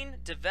burgeoning,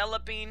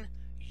 developing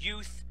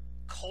youth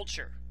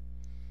culture.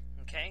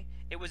 Okay?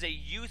 It was a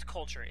youth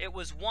culture. It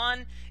was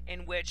one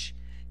in which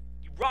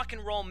rock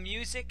and roll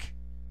music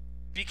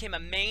became a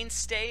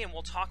mainstay, and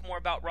we'll talk more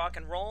about rock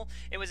and roll.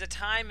 It was a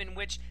time in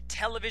which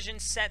television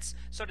sets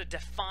sort of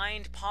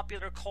defined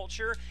popular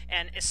culture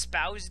and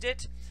espoused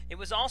it. It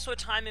was also a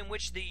time in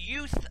which the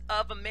youth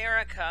of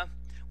America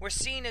were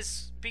seen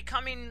as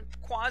becoming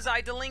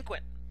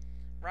quasi-delinquent,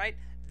 right?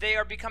 They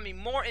are becoming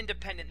more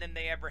independent than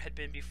they ever had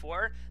been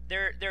before.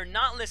 They're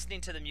not listening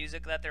to the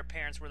music that their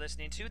parents were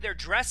listening to. They're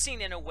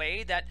dressing in a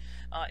way that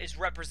is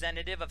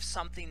representative of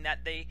something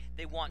that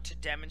they want to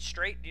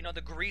demonstrate.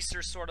 The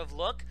greaser sort of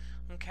look,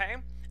 okay?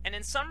 And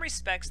in some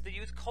respects, the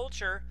youth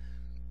culture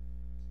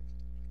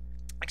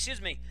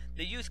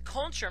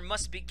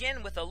must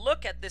begin with a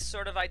look at this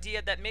sort of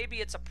idea that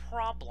maybe it's a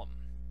problem.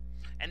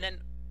 And then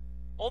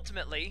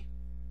ultimately,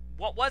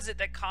 what was it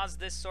that caused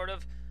this sort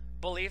of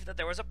belief that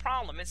there was a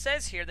problem? It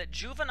says here that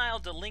juvenile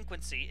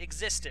delinquency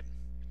existed,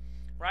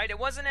 right? It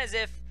wasn't as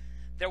if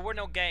there were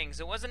no gangs.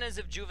 It wasn't as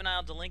if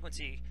juvenile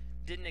delinquency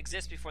didn't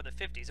exist before the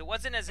 50s. It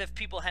wasn't as if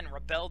people hadn't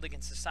rebelled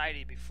against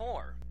society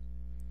before.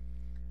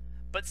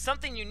 But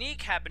something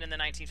unique happened in the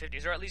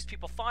 1950s, or at least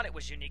people thought it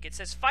was unique. It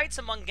says fights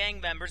among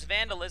gang members,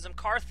 vandalism,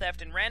 car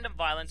theft, and random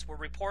violence were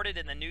reported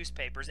in the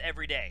newspapers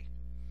every day.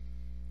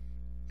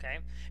 Okay?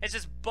 It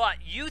says, but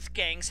youth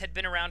gangs had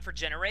been around for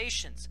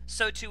generations.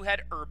 So too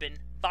had urban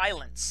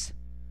violence.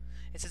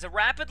 It says a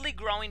rapidly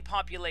growing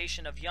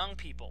population of young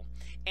people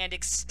and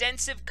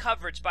extensive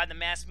coverage by the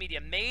mass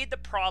media made the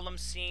problem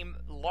seem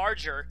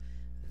larger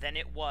than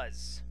it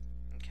was.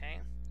 Okay?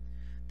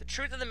 The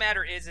truth of the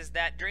matter is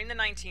that during the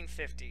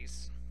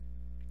 1950s,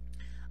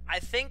 I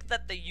think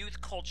that the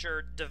youth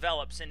culture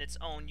develops in its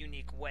own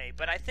unique way,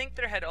 but I think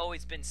there had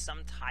always been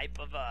some type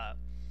of a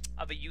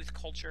youth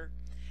culture.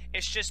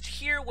 It's just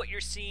here what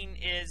you're seeing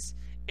is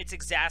it's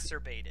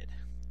exacerbated.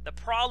 The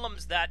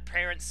problems that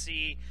parents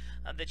see,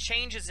 the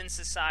changes in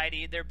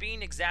society, they're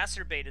being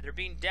exacerbated. They're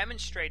being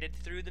demonstrated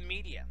through the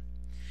media.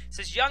 It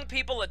says young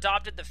people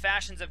adopted the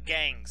fashions of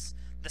gangs,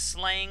 the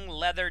slang,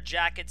 leather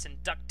jackets,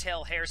 and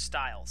ducktail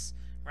hairstyles.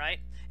 Right?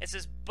 It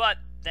says, but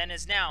then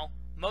as now,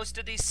 most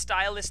of these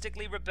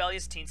stylistically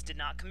rebellious teens did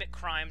not commit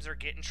crimes or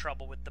get in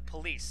trouble with the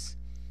police.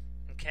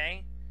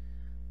 Okay?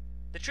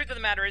 The truth of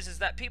the matter is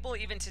that people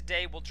even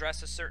today will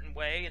dress a certain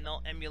way and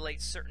they'll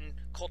emulate certain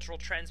cultural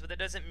trends, but that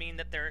doesn't mean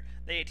that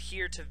they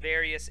adhere to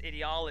various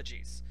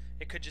ideologies.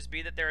 It could just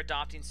be that they're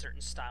adopting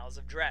certain styles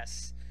of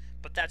dress.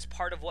 But that's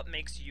part of what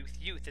makes youth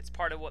youth. It's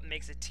part of what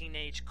makes a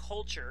teenage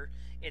culture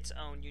its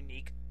own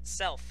unique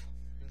self.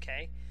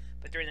 Okay?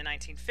 But during the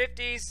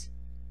 1950s,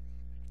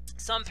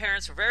 some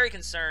parents were very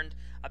concerned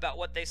about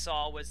what they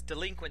saw was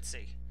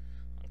delinquency.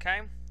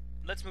 Okay?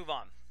 Let's move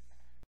on.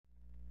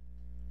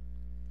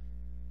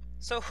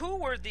 So who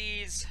were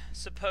these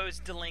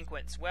supposed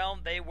delinquents? Well,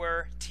 they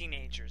were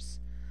teenagers.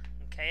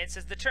 Okay, it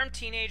says the term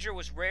teenager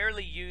was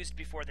rarely used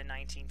before the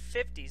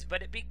 1950s,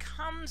 but it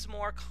becomes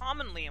more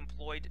commonly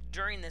employed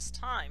during this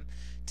time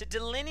to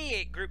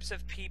delineate groups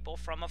of people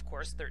from, of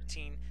course,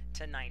 13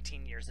 to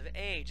 19 years of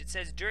age. It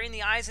says during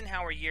the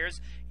Eisenhower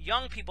years,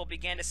 young people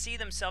began to see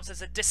themselves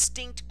as a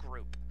distinct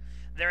group.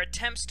 Their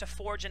attempts to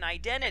forge an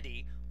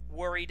identity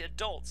worried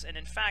adults, and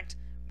in fact,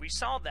 we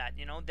saw that,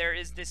 there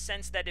is this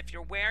sense that if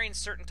you're wearing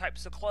certain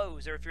types of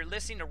clothes or if you're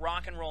listening to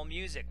rock and roll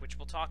music, which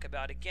we'll talk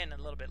about again a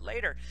little bit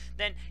later,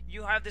 then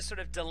you have this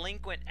sort of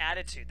delinquent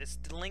attitude, this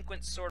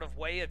delinquent sort of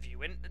way of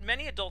you. And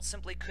many adults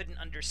simply couldn't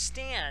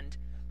understand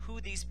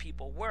who these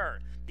people were.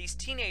 These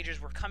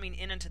teenagers were coming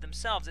in into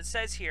themselves. It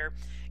says here,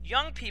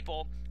 young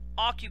people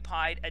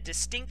occupied a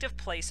distinctive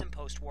place in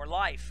post-war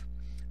life.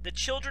 The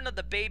children of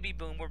the baby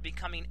boom were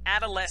becoming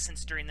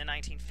adolescents during the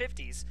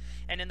 1950s,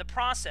 and in the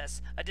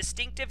process, a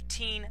distinctive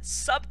teen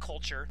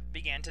subculture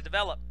began to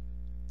develop.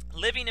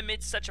 Living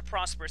amid such a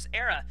prosperous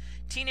era,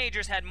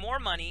 teenagers had more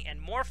money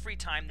and more free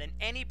time than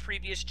any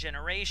previous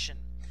generation.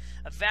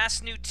 A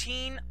vast new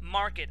teen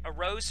market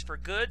arose for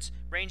goods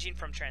ranging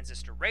from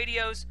transistor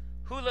radios,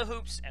 hula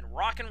hoops, and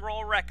rock and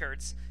roll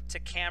records to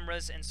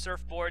cameras and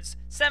surfboards,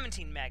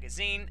 17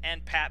 magazine,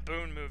 and Pat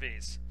Boone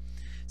movies.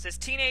 It says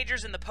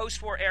teenagers in the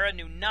post-war era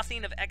knew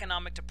nothing of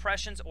economic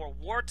depressions or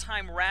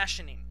wartime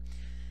rationing.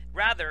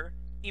 Rather,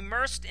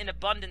 immersed in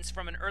abundance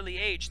from an early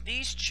age,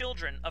 these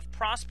children of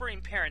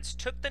prospering parents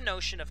took the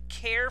notion of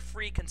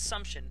carefree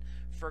consumption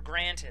for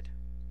granted.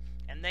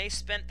 And they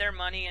spent their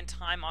money and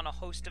time on a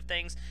host of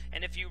things.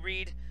 And if you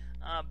read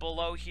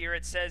below here,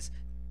 it says,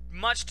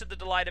 much to the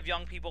delight of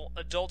young people,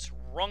 adults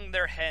wrung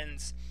their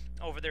hands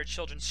over their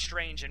children's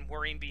strange and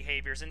worrying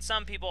behaviors. And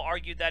some people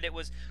argued that it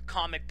was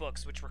comic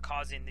books which were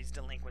causing these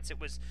delinquents. It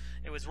was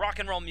rock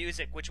and roll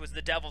music, which was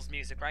the devil's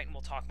music, right? And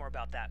we'll talk more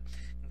about that.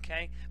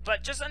 Okay?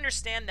 But just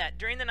understand that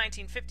during the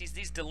 1950s,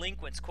 these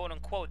delinquents, quote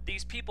unquote,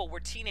 these people were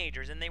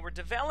teenagers and they were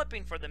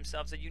developing for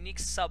themselves a unique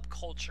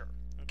subculture.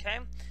 Okay?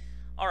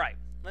 All right,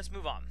 let's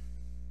move on.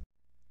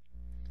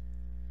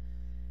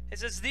 It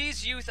says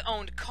these youth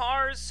owned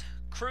cars,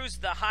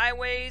 cruised the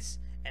highways,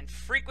 and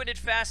frequented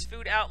fast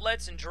food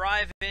outlets and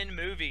drive-in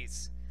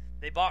movies.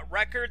 They bought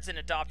records and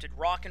adopted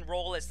rock and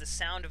roll as the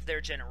sound of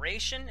their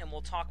generation, and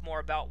we'll talk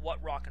more about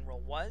what rock and roll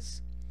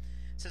was.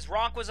 It says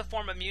rock was a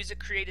form of music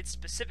created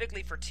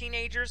specifically for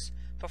teenagers,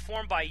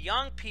 performed by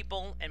young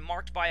people, and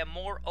marked by a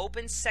more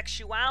open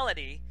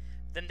sexuality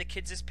than the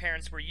kids'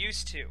 parents were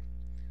used to.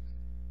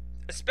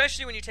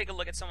 Especially when you take a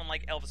look at someone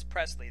like Elvis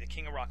Presley, the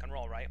king of rock and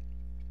roll, right?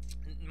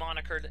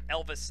 Monikered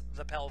Elvis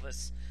the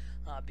Pelvis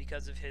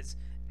because of his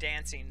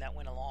dancing that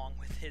went along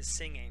with his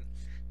singing.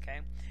 Okay,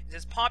 it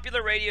says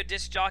popular radio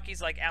disc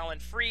jockeys like Alan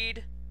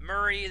Freed,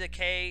 Murray the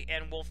K,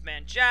 and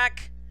Wolfman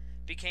Jack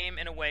became,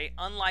 in a way,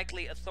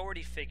 unlikely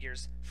authority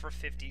figures for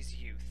 50s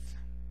youth.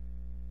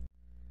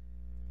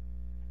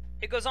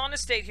 It goes on to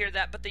state here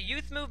that, but the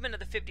youth movement of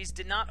the 50s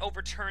did not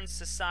overturn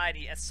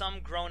society as some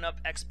grown-up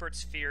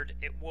experts feared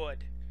it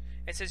would.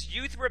 It says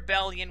youth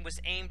rebellion was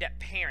aimed at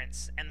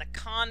parents and the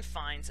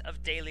confines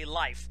of daily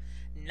life,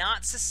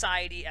 not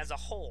society as a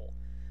whole.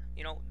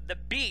 The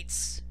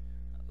Beats,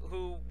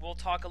 who we'll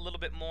talk a little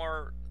bit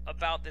more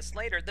about this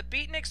later, the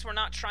Beatniks were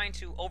not trying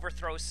to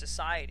overthrow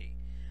society.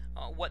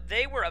 What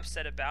they were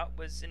upset about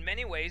was, in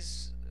many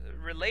ways,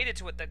 related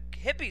to what the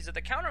hippies of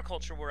the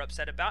counterculture were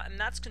upset about, and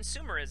that's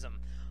consumerism,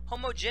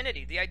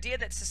 homogeneity, the idea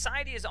that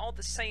society is all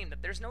the same,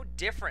 that there's no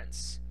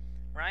difference,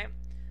 right?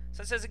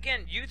 So it says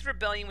again, youth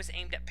rebellion was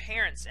aimed at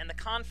parents and the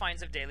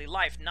confines of daily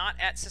life, not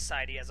at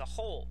society as a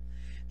whole.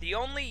 The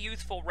only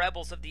youthful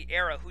rebels of the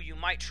era who you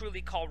might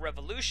truly call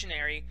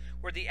revolutionary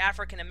were the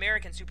African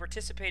Americans who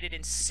participated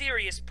in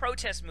serious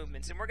protest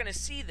movements, and we're going to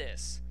see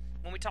this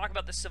when we talk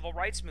about the civil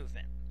rights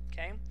movement,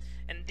 okay?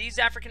 And these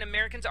African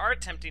Americans are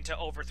attempting to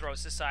overthrow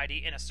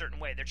society in a certain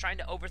way. They're trying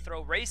to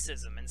overthrow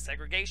racism and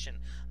segregation,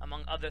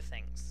 among other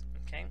things,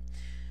 okay?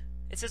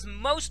 It says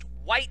most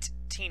white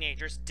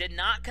teenagers did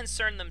not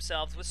concern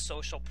themselves with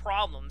social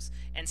problems,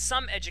 and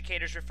some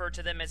educators refer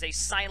to them as a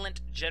silent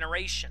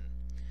generation.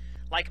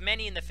 Like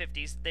many in the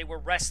 50s, they were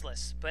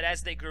restless, but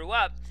as they grew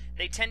up,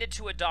 they tended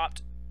to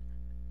adopt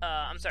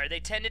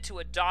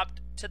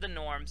to the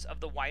norms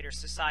of the wider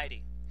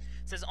society.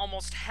 It says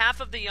almost half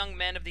of the young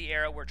men of the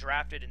era were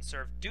drafted and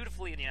served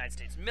dutifully in the United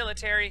States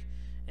military.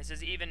 It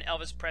says even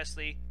Elvis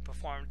Presley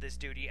performed this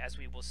duty, as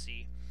we will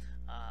see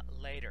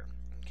later.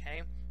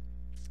 Okay.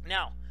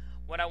 Now,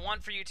 what I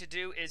want for you to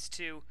do is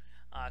to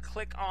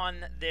click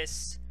on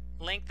this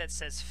link that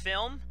says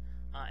film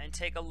and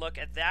take a look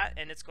at that,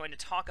 and it's going to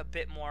talk a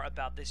bit more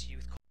about this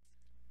youth culture.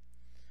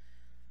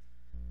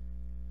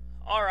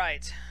 All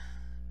right.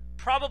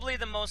 Probably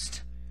the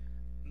most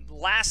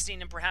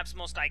lasting and perhaps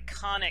most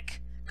iconic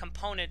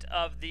component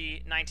of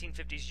the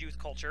 1950s youth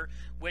culture,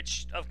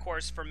 which, of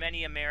course, for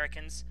many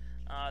Americans,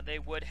 they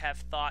would have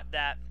thought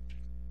that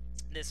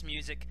this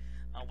music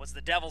was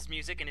the devil's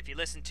music, and if you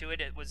listened to it,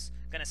 it was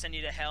going to send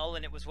you to hell,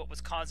 and it was what was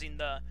causing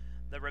the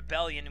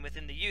rebellion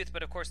within the youth.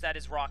 But of course, that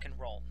is rock and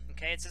roll.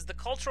 Okay, it says the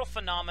cultural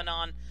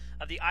phenomenon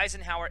of the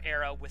Eisenhower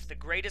era with the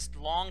greatest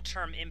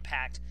long-term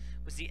impact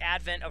was the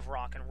advent of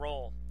rock and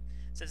roll.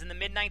 It says in the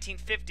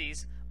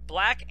mid-1950s,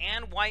 black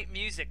and white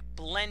music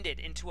blended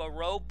into a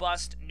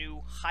robust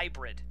new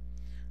hybrid.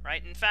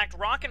 Right? In fact,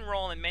 rock and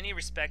roll in many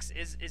respects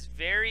is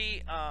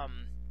very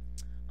I'm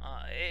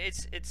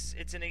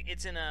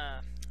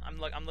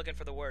looking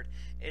for the word.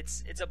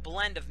 It's a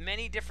blend of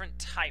many different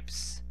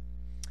types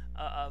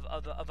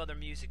of other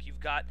music.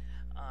 You've got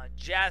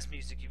jazz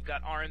music, you've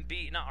got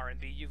R&B, not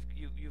R&B,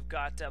 you've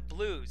got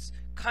blues,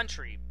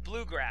 country,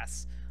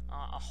 bluegrass,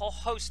 a whole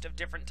host of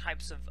different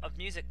types of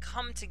music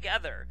come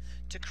together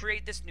to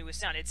create this newest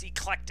sound. It's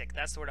eclectic,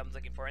 that's the word I'm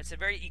looking for. It's a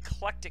very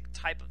eclectic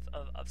type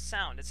of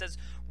sound. It says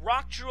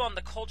rock drew on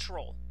the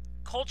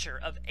culture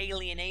of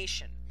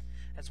alienation,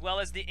 as well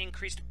as the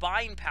increased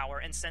buying power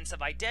and sense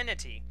of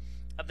identity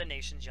of the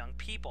nation's young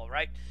people,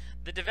 right?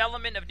 The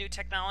development of new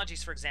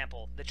technologies, for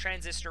example, the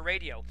transistor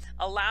radio,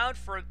 allowed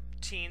for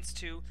teens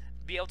to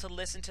be able to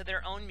listen to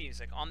their own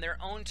music on their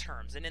own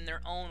terms and in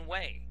their own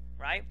way,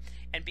 right?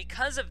 And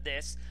because of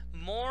this,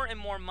 more and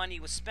more money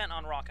was spent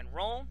on rock and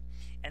roll,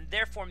 and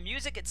therefore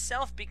music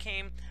itself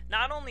became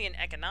not only an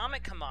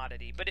economic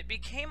commodity, but it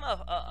became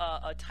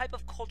a type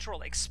of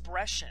cultural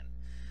expression.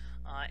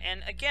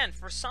 And again,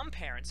 for some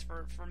parents,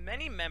 for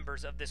many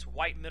members of this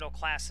white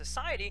middle-class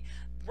society,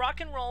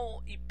 rock and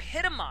roll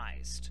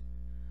epitomized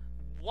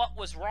what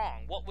was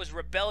wrong, what was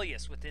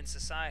rebellious within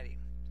society.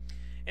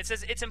 It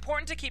says, it's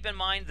important to keep in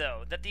mind,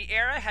 though, that the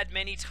era had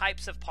many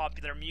types of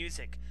popular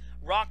music.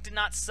 Rock did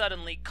not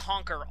suddenly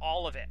conquer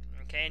all of it,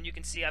 okay? And you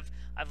can see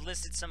I've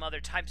listed some other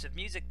types of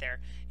music there.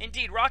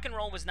 Indeed, rock and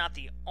roll was not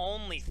the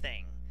only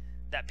thing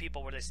that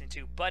people were listening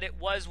to, but it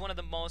was one of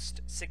the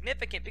most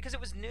significant because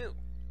it was new.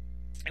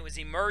 It was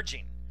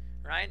emerging,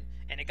 right?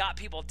 And it got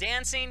people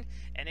dancing,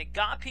 and it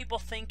got people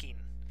thinking,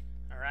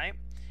 all right?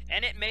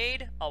 And it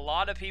made a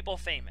lot of people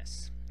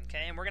famous,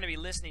 okay? And we're going to be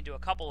listening to a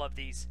couple of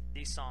these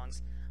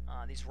songs,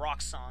 these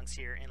rock songs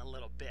here in a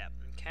little bit,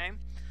 okay?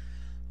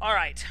 All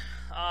right,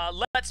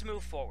 let's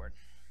move forward.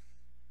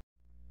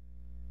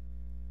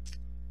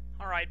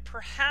 All right,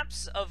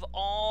 perhaps of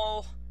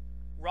all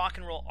rock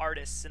and roll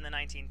artists in the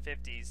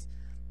 1950s,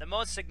 the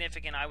most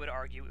significant, I would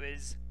argue,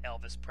 is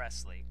Elvis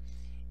Presley.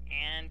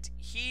 And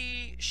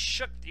he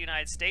shook the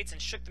United States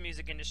and shook the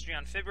music industry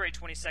on February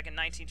 22nd,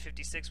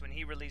 1956, when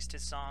he released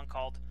his song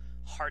called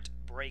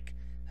Heartbreak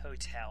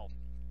Hotel.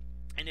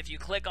 And if you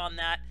click on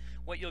that,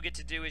 what you'll get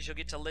to do is you'll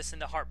get to listen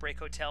to Heartbreak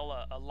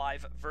Hotel, a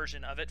live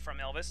version of it from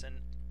Elvis, and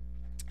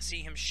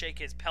see him shake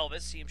his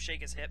pelvis, see him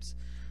shake his hips,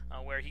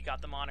 where he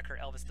got the moniker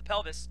Elvis the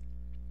Pelvis.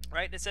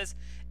 Right? And it says,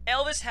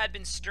 Elvis had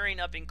been stirring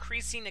up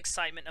increasing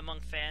excitement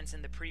among fans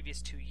in the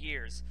previous 2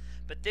 years,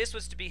 but this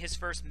was to be his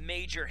first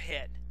major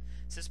hit.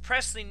 It says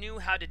Presley knew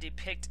how to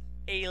depict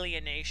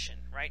alienation,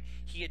 right?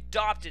 He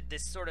adopted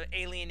this sort of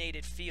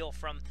alienated feel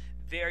from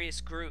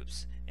various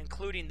groups,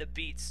 including the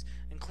Beats,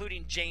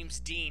 including James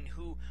Dean,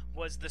 who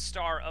was the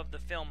star of the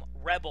film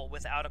Rebel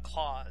Without a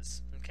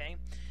Cause, okay?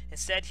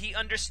 Instead, he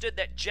understood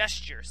that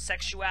gesture,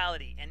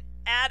 sexuality, and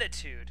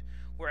attitude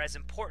were as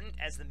important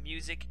as the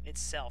music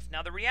itself.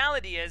 Now, the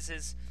reality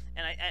is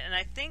and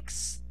I think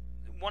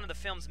one of the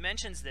films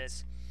mentions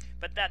this,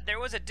 but that there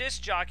was a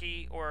disc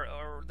jockey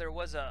or there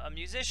was a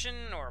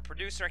musician or a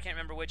producer, I can't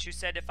remember which, who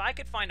said, if I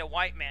could find a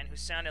white man who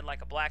sounded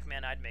like a black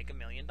man, I'd make $1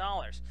 million.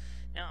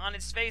 Now, on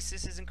its face,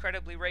 this is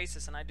incredibly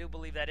racist, and I do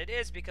believe that it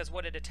is, because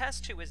what it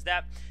attests to is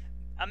that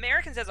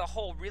Americans as a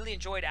whole really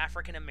enjoyed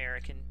African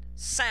American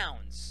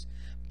sounds,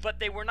 but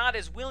they were not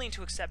as willing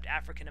to accept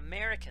African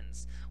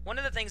Americans. One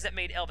of the things that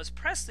made Elvis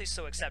Presley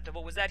so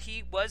acceptable was that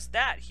he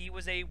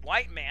was a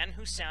white man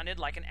who sounded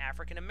like an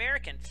African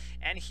American,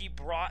 and he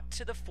brought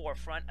to the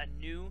forefront a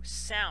new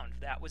sound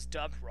that was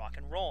dubbed rock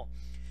and roll.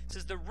 It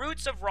says the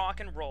roots of rock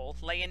and roll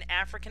lay in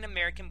African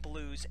American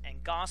blues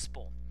and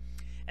gospel.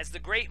 As the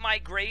Great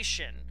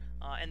Migration,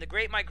 and the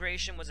Great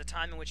Migration was a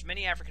time in which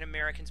many African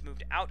Americans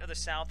moved out of the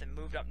South and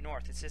moved up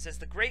north. It says, as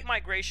the Great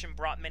Migration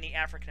brought many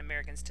African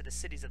Americans to the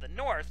cities of the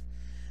North,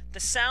 the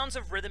sounds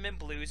of rhythm and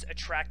blues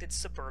attracted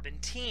suburban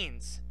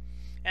teens.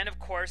 And of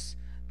course,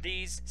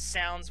 these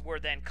sounds were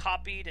then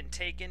copied and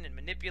taken and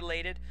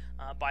manipulated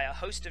by a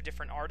host of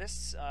different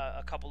artists,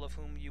 a couple of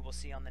whom you will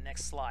see on the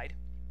next slide.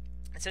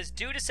 It says,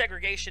 due to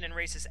segregation and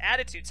racist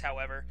attitudes,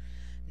 however,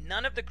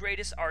 none of the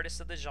greatest artists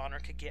of the genre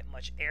could get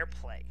much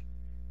airplay.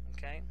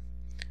 Okay?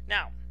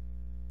 Now,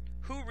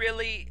 who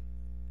really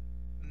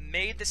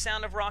made the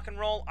sound of rock and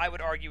roll? I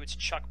would argue it's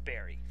Chuck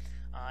Berry.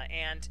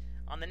 And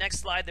on the next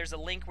slide, there's a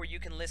link where you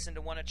can listen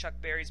to one of Chuck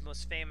Berry's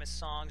most famous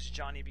songs,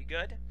 Johnny B.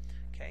 Good.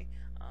 Okay?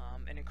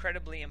 An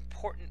incredibly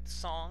important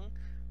song.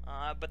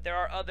 But there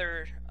are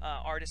other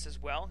artists as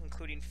well,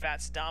 including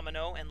Fats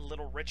Domino and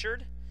Little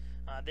Richard.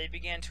 They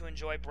began to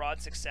enjoy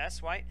broad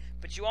success, right?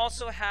 But you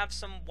also have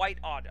some white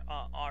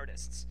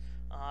artists.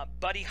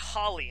 Buddy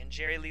Holly and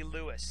Jerry Lee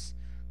Lewis.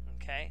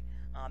 Okay?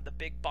 The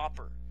Big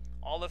Bopper.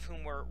 All of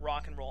whom were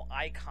rock and roll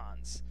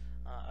icons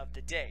of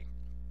the day.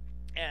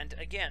 And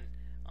again,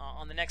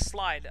 on the next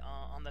slide,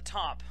 on the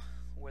top,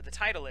 where the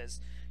title is,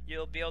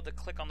 you'll be able to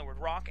click on the word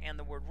rock and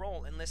the word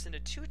roll and listen to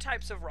two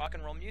types of rock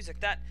and roll music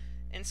that,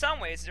 in some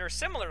ways, they're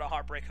similar to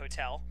Heartbreak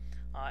Hotel,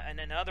 and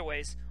in other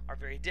ways are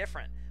very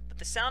different. But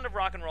the sound of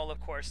rock and roll, of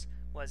course,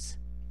 was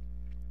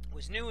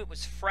new, it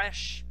was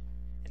fresh,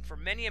 and for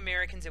many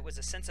Americans it was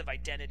a sense of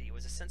identity, it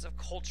was a sense of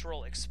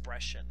cultural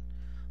expression,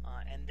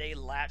 and they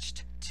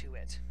latched to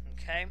it.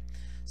 Okay?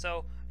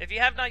 So if you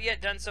have not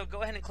yet done so,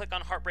 go ahead and click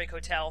on Heartbreak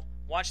Hotel,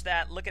 watch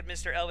that, look at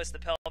Mr. Elvis the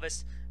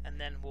Pelvis, and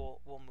then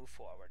we'll move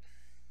forward.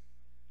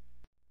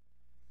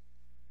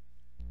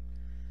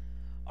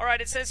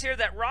 Alright, it says here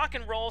that rock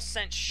and roll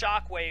sent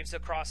shockwaves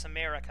across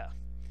America.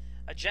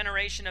 A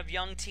generation of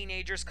young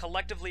teenagers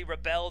collectively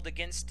rebelled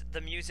against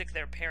the music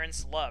their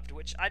parents loved,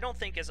 which I don't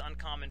think is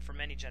uncommon for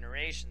many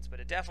generations, but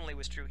it definitely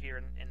was true here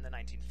in the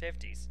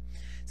 1950s. It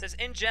says,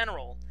 in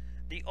general,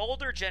 the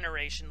older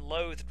generation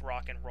loathed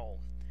rock and roll.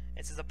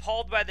 It says,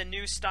 appalled by the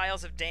new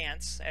styles of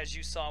dance, as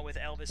you saw with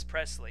Elvis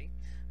Presley,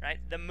 right?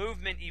 The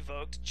movement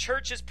evoked.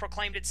 Churches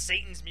proclaimed it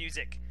Satan's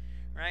music,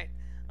 right?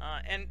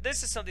 And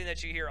this is something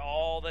that you hear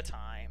all the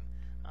time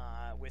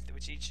with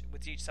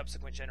each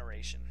subsequent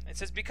generation. It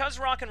says, because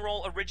rock and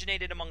roll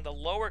originated among the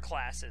lower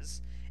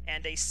classes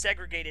and a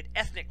segregated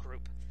ethnic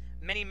group,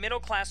 many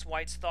middle-class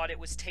whites thought it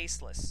was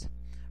tasteless.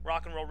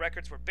 Rock and roll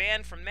records were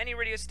banned from many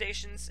radio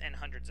stations and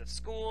hundreds of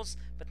schools,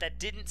 but that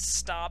didn't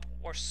stop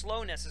or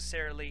slow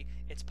necessarily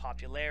its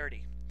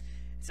popularity.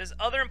 It says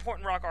other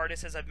important rock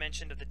artists, as I've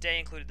mentioned, of the day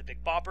included the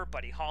Big Bopper,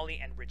 Buddy Holly,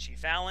 and Ritchie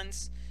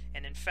Valens.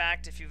 And in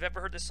fact, if you've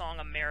ever heard the song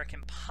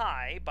American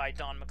Pie by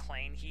Don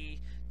McLean, he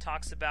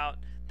talks about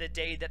the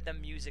day that the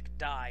music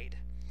died.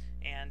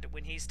 And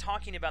when he's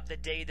talking about the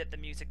day that the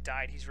music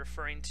died, he's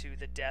referring to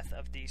the death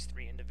of these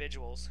three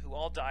individuals who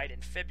all died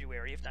in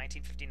February of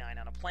 1959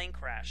 on a plane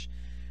crash.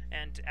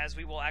 And as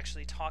we will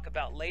actually talk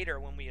about later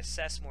when we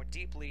assess more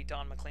deeply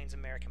Don McLean's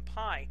American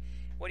Pie,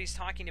 what he's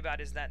talking about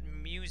is that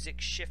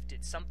music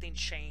shifted. Something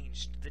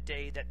changed the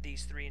day that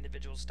these three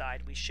individuals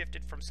died. We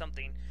shifted from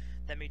something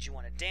that made you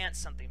want to dance,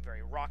 something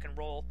very rock and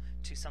roll,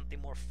 to something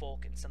more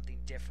folk and something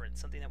different,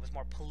 something that was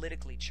more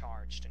politically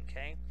charged,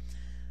 okay?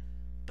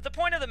 But the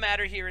point of the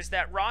matter here is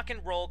that rock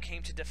and roll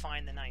came to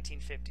define the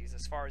 1950s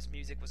as far as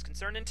music was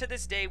concerned, and to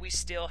this day we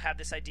still have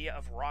this idea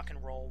of rock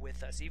and roll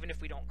with us, even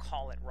if we don't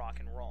call it rock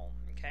and roll,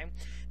 okay?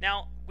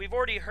 Now, we've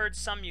already heard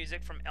some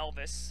music from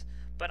Elvis,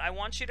 but I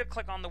want you to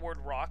click on the word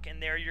rock,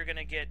 and there you're going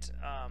to get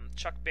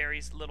Chuck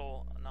Berry's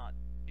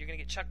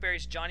Chuck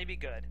Berry's Johnny B.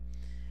 Good,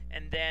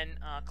 and then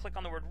click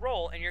on the word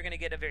roll, and you're going to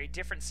get a very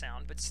different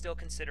sound, but still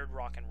considered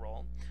rock and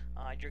roll.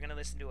 You're going to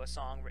listen to a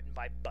song written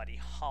by Buddy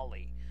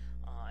Holly.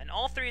 And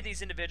all three of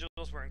these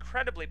individuals were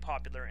incredibly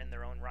popular in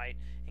their own right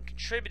and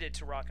contributed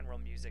to rock and roll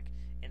music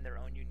in their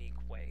own unique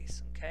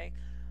ways, okay?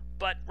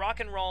 But rock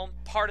and roll,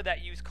 part of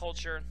that youth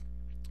culture,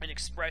 an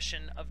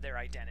expression of their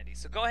identity.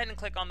 So go ahead and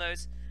click on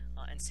those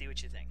and see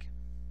what you think.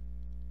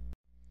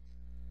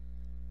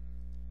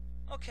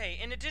 Okay,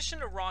 in addition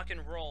to rock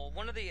and roll,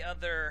 one of the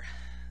other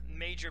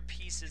major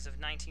pieces of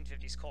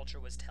 1950s culture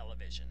was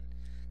television.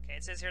 Okay,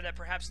 it says here that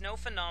perhaps no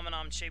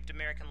phenomenon shaped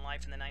American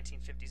life in the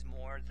 1950s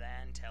more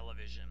than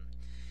television.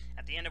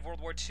 At the end of World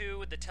War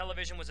II, the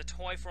television was a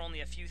toy for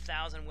only a few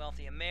thousand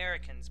wealthy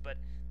Americans, but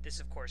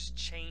this, of course,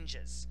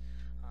 changes.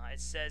 It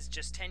says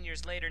just 10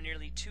 years later,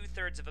 nearly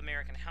 2/3 of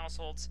American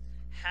households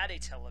had a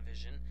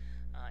television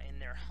in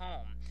their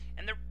home.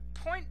 And the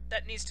point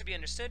that needs to be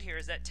understood here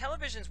is that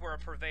televisions were a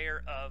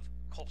purveyor of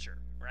culture,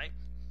 right?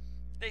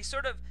 They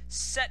sort of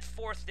set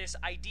forth this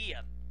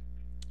idea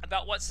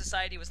about what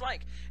society was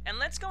like. And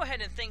let's go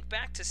ahead and think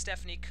back to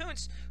Stephanie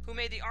Coontz, who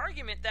made the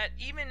argument that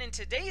even in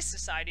today's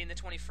society, in the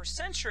 21st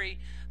century,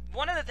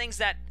 one of the things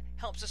that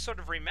helps us sort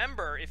of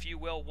remember, if you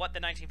will, what the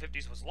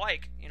 1950s was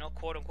like, you know,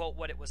 quote unquote,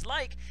 what it was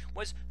like,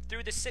 was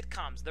through the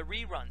sitcoms, the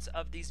reruns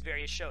of these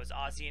various shows,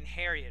 Ozzie and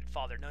Harriet,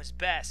 Father Knows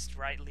Best,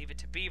 right, Leave It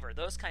to Beaver,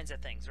 those kinds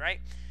of things,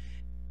 right?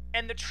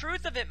 And the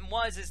truth of it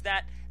is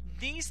that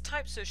these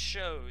types of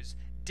shows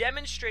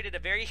demonstrated a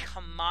very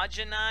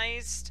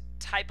homogenized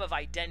type of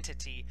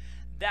identity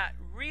that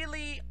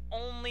really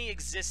only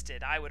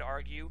existed, I would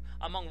argue,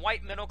 among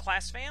white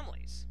middle-class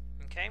families.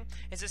 Okay?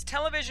 It says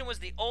television was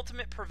the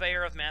ultimate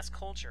purveyor of mass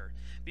culture.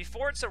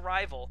 Before its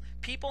arrival,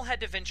 people had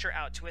to venture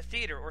out to a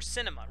theater or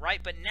cinema,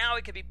 right? But now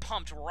it could be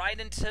pumped right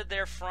into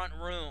their front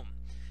room.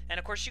 And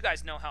of course, you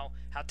guys know how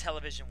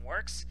television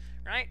works,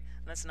 right?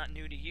 That's not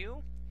new to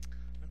you.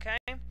 Okay?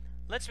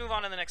 Let's move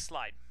on to the next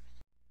slide.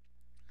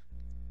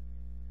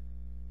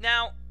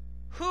 Now,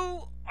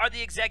 who are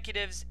the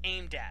executives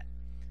aimed at?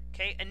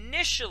 Okay,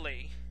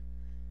 initially,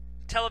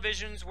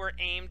 television shows were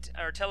aimed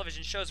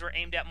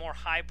at more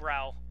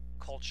highbrow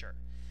culture,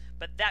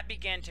 but that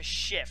began to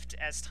shift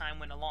as time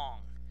went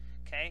along.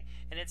 Okay,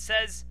 and it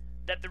says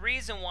that the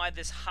reason why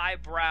this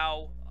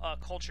highbrow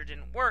culture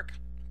didn't work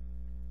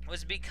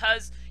was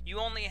because you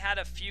only had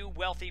a few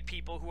wealthy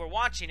people who were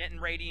watching it,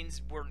 and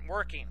ratings weren't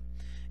working.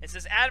 It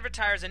says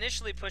advertisers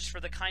initially pushed for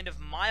the kind of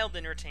mild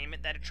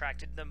entertainment that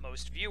attracted the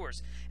most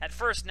viewers. At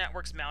first,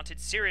 networks mounted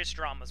serious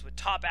dramas with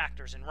top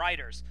actors and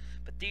writers,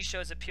 but these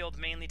shows appealed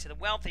mainly to the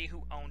wealthy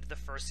who owned the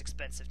first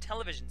expensive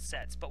television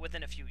sets. But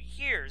within a few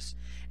years,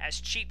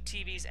 as cheap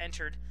TVs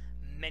entered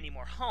many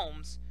more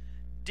homes,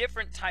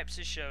 different types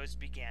of shows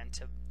began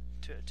to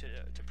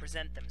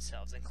present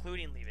themselves,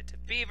 including Leave It to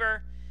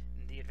Beaver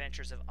and The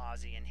Adventures of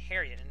Ozzie and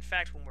Harriet. In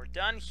fact, when we're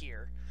done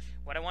here,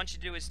 what I want you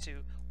to do is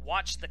to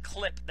watch the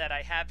clip that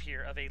I have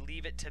here of a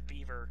Leave It to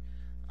Beaver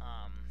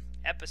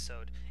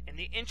episode. And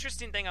the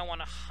interesting thing I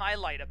want to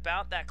highlight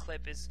about that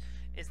clip is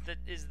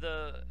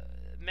the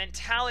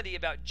mentality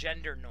about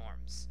gender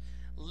norms.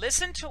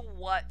 Listen to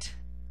what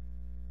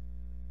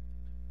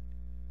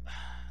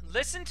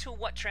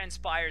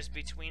transpires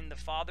between the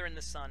father and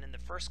the son in the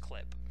first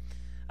clip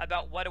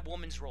about what a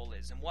woman's role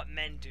is and what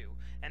men do.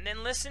 And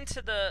then listen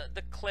to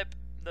the clip,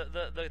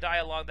 the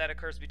dialogue that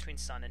occurs between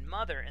son and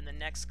mother in the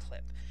next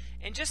clip.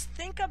 And just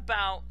think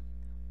about,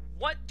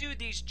 what do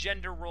these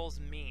gender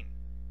roles mean?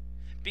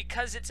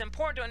 Because it's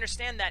important to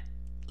understand that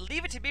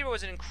Leave It to Beaver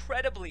was an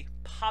incredibly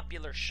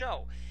popular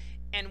show.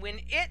 And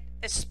when it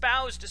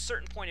espoused a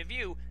certain point of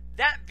view,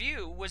 that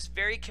view was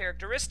very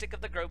characteristic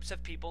of the groups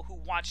of people who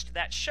watched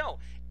that show.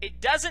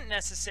 It doesn't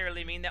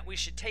necessarily mean that we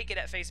should take it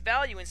at face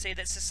value and say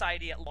that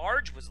society at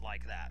large was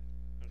like that.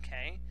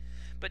 Okay?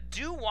 But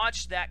do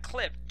watch that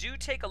clip. Do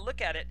take a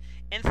look at it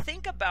and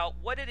think about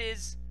what it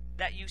is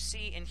that you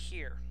see and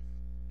hear.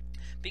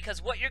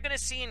 Because what you're going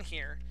to see in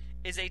here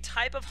is a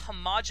type of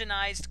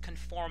homogenized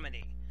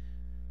conformity.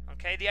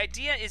 Okay? The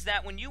idea is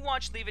that when you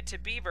watch Leave It to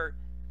Beaver,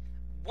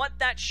 what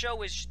that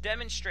show is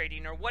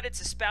demonstrating, or what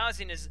it's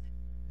espousing, is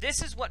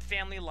this is what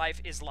family life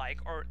is like,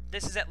 or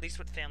this is at least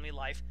what family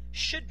life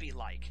should be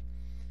like.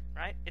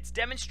 Right? It's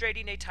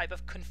demonstrating a type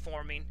of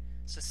conforming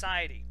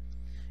society.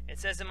 It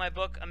says in my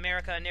book,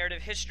 America, A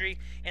Narrative History,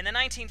 in the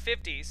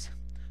 1950s,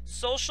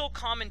 social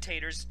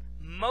commentators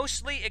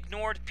mostly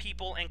ignored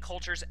people and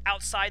cultures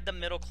outside the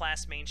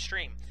middle-class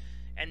mainstream.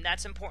 And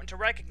that's important to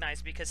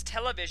recognize, because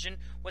television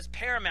was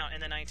paramount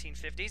in the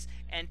 1950s,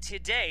 and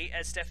today,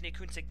 as Stephanie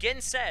Coontz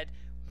again said,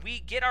 we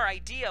get our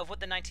idea of what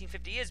the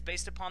 1950s is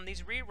based upon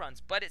these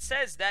reruns. But it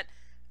says that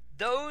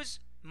those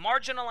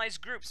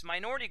marginalized groups,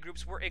 minority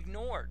groups, were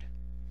ignored.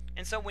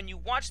 And so when you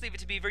watch Leave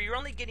It to Beaver, you're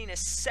only getting a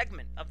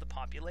segment of the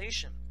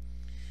population.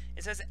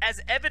 It says,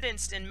 as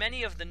evidenced in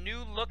many of the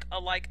new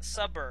look-alike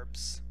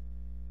suburbs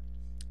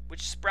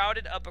which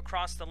sprouted up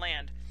across the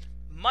land,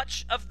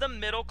 much of the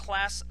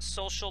middle-class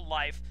social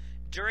life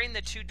during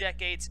the 2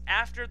 decades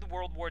after the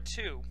World War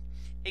II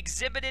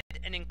exhibited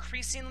an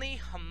increasingly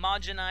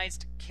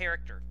homogenized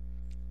character.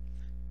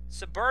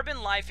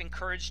 Suburban life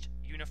encouraged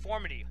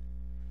uniformity.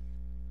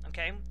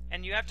 Okay?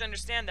 And you have to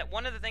understand that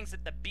one of the things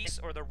that the beasts,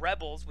 or the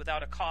rebels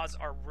without a cause,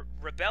 are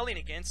rebelling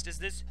against is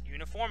this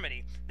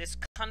uniformity, this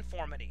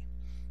conformity.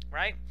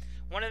 Right?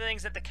 One of the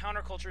things that the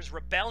counterculture is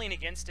rebelling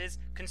against is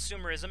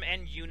consumerism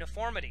and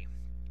uniformity.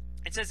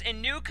 It says,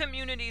 in new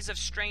communities of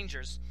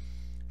strangers,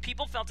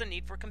 people felt a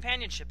need for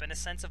companionship and a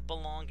sense of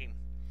belonging.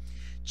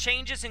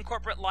 Changes in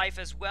corporate life,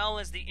 as well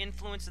as the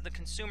influence of the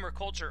consumer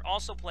culture,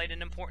 also played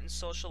an important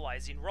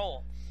socializing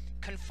role.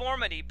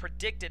 Conformity,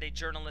 predicted a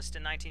journalist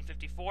in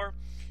 1954,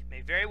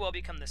 may very well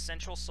become the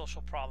central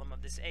social problem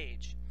of this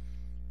age.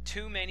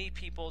 Too many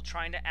people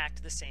trying to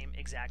act the same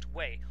exact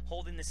way,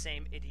 holding the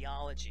same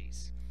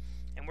ideologies.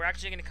 And we're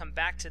actually going to come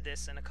back to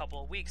this in a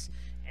couple of weeks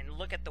and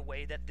look at the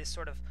way that this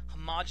sort of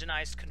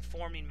homogenized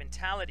conforming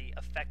mentality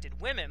affected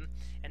women,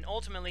 and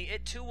ultimately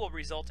it too will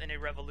result in a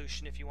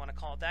revolution, if you want to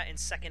call it that, in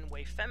second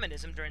wave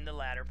feminism during the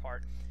latter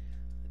part,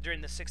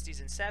 during the 60s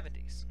and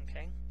 70s.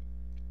 Okay,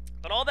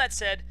 but all that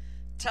said,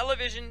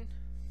 television,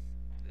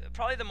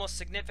 probably the most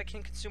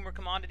significant consumer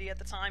commodity at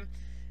the time,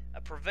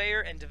 a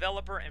purveyor and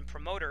developer and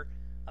promoter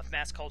of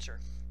mass culture.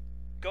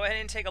 Go ahead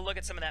and take a look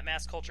at some of that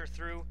mass culture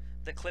through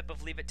the clip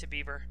of Leave It to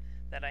Beaver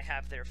that I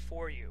have there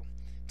for you.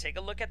 Take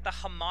a look at the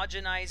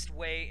homogenized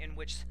way in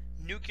which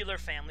nuclear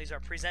families are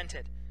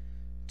presented.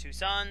 Two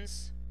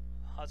sons,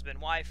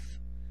 husband, wife,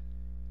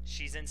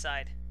 she's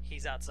inside,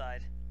 he's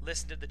outside.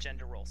 Listen to the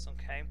gender roles,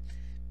 okay?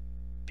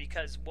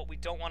 Because what we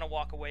don't want to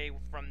walk away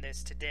from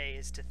this today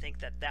is to think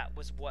that that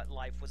was what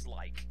life was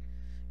like.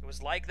 It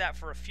was like that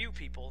for a few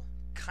people,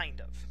 kind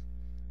of.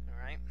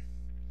 Alright?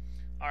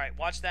 Alright,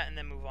 watch that and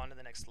then move on to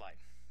the next slide.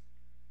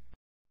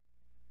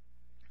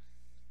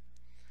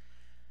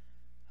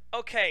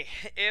 Okay,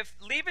 if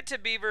Leave It to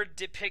Beaver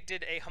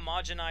depicted a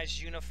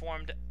homogenized,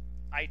 uniformed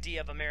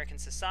idea of American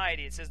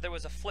society, it says there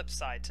was a flip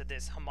side to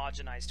this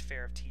homogenized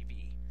fare of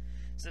TV.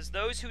 It says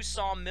those who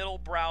saw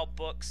middle-brow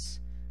books,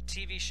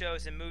 TV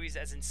shows, and movies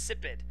as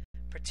insipid,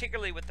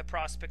 particularly with the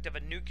prospect of a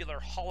nuclear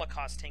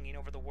holocaust hanging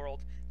over the world,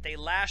 they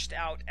lashed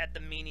out at the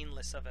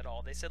meaningless of it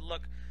all. They said,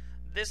 look,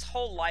 this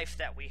whole life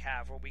that we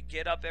have, where we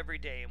get up every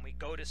day and we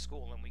go to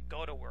school and we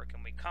go to work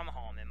and we come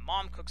home and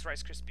mom cooks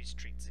Rice Krispies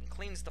treats and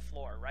cleans the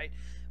floor, right?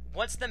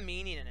 What's the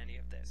meaning in any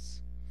of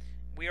this?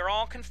 We are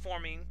all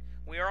conforming,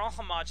 we are all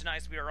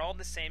homogenized, we are all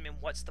the same, and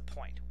what's the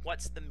point?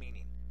 What's the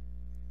meaning?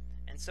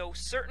 And so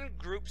certain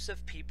groups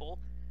of people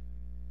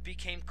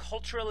became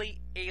culturally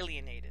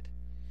alienated.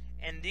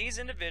 And these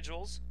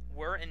individuals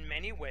were in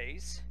many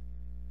ways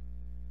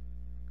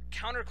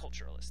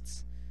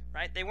counterculturalists,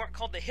 right? They weren't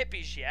called the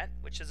hippies yet,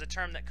 which is a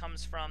term that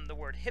comes from the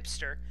word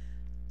hipster,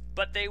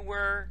 but they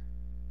were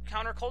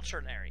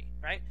counterculturary,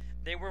 right?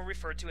 They were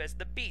referred to as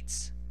the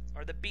beats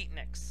or the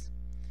beatniks.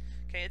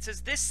 Okay, it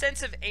says this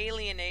sense of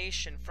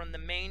alienation from the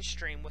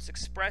mainstream was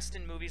expressed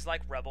in movies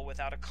like Rebel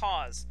Without a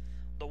Cause,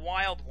 The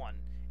Wild One,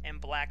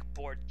 and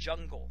Blackboard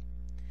Jungle.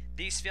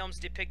 These films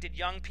depicted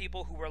young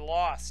people who were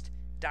lost,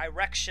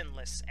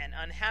 directionless, and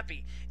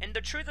unhappy. And the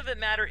truth of the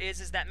matter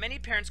is that many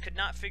parents could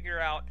not figure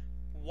out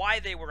why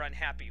they were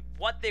unhappy,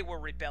 what they were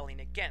rebelling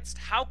against.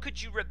 How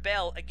could you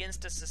rebel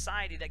against a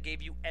society that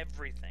gave you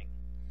everything?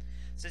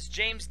 It says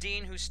James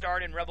Dean, who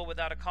starred in Rebel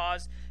Without a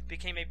Cause,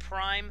 became a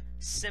prime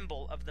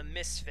symbol of the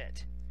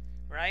misfit,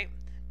 right?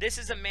 This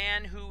is a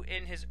man who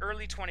in his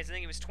early 20s, I think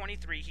he was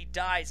 23, he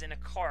dies in a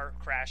car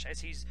crash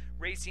as he's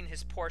racing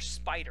his Porsche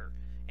Spider,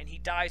 and he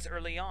dies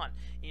early on,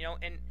 you know,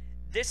 and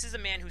this is a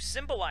man who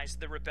symbolized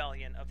the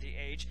rebellion of the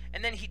age,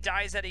 and then he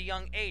dies at a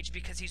young age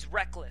because he's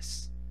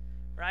reckless,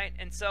 right?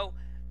 And so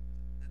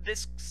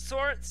this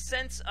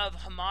sense of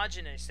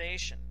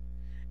homogenization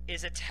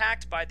is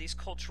attacked by these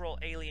cultural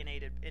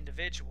alienated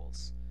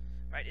individuals,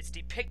 right? It's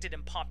depicted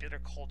in popular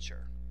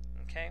culture,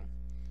 okay?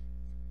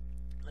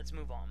 Let's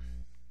move on.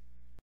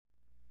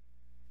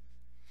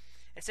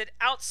 It said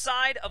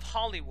outside of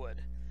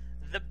Hollywood,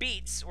 the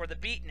Beats, or the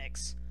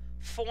Beatniks,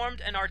 formed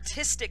an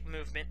artistic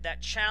movement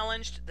that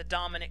challenged the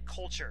dominant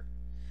culture.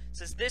 It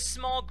says this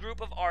small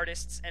group of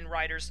artists and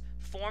writers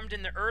formed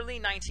in the early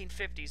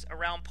 1950s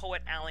around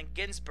poet Allen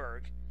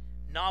Ginsberg,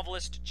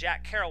 novelist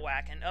Jack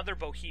Kerouac, and other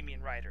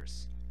bohemian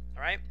writers.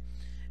 All right?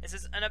 It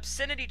says an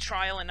obscenity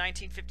trial in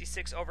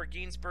 1956 over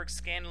Ginsberg's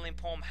scandalous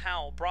poem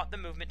Howl brought the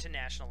movement to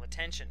national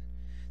attention.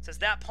 It says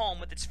that poem,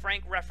 with its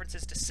frank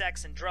references to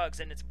sex and drugs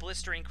and its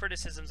blistering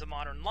criticisms of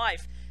modern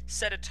life,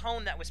 set a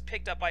tone that was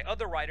picked up by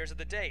other writers of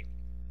the day.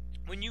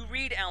 When you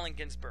read Allen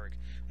Ginsberg,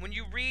 when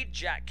you read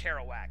Jack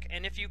Kerouac,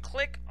 and if you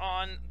click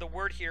on the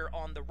word here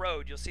on the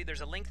road, you'll see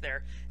there's a link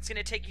there. It's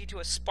going to take you to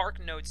a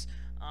SparkNotes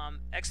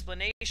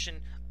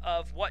explanation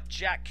of what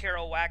Jack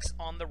Kerouac's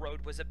On the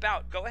Road was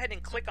about. Go ahead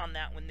and click on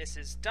that when this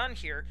is done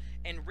here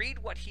and read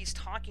what he's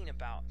talking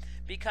about,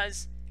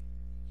 because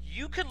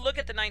you could look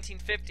at the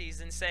 1950s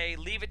and say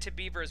Leave It to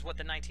Beaver is what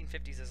the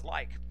 1950s is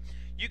like.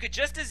 You could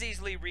just as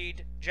easily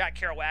read Jack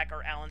Kerouac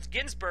or Allen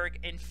Ginsberg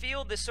and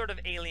feel this sort of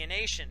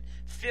alienation,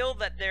 feel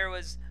that there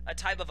was a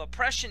type of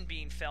oppression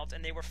being felt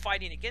and they were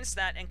fighting against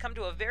that, and come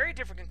to a very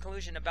different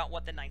conclusion about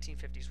what the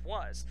 1950s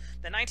was.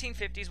 The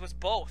 1950s was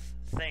both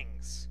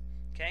things,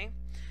 okay?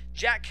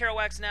 Jack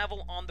Kerouac's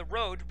novel On the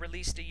Road,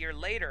 released a year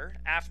later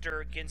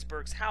after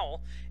Ginsberg's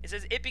Howl, it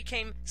says it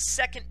became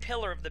second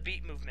pillar of the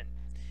beat movement.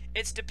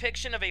 Its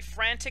depiction of a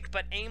frantic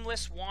but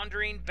aimless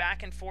wandering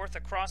back and forth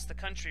across the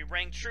country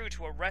rang true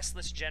to a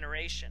restless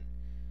generation.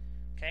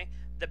 Okay?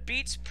 The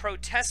Beats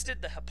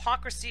protested the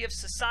hypocrisy of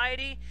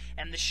society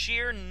and the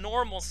sheer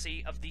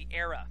normalcy of the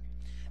era.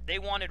 They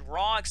wanted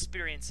raw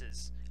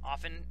experiences,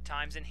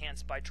 oftentimes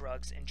enhanced by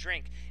drugs and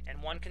drink.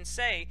 And one can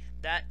say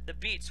that the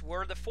Beats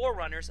were the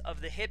forerunners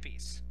of the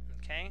hippies.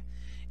 Okay?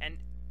 And,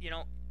 you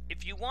know,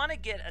 if you want to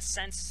get a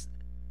sense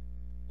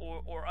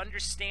or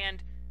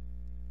understand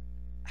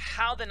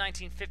how the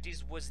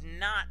 1950s was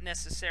not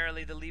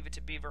necessarily the Leave It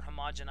to Beaver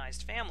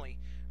homogenized family,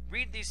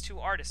 read these two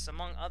artists,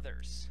 among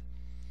others.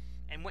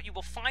 And what you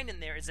will find in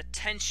there is a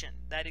tension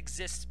that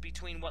exists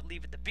between what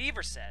Leave It to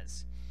Beaver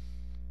says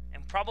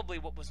and probably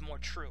what was more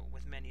true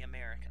with many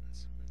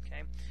Americans.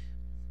 Okay?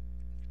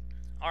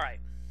 All right.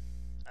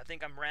 I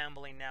think I'm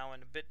rambling now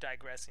and a bit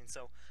digressing,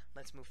 so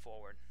let's move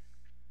forward.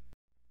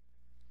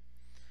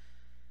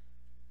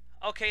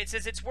 Okay, it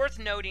says it's worth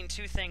noting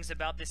two things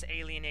about this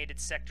alienated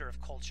sector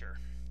of culture.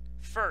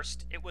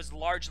 First, it was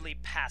largely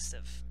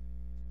passive.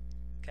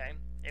 Okay?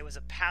 It was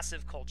a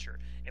passive culture.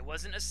 It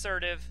wasn't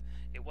assertive.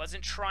 It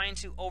wasn't trying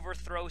to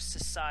overthrow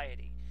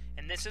society.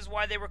 And this is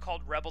why they were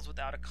called rebels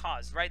without a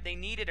cause, right? They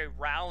needed a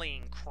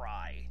rallying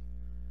cry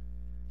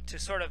to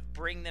sort of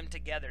bring them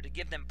together, to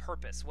give them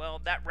purpose. Well,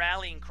 that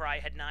rallying cry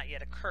had not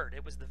yet occurred.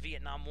 It was the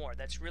Vietnam War.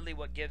 That's really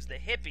what gives the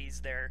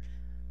hippies their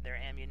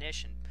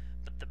ammunition.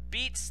 But the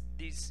beats,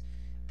 these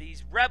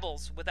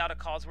rebels without a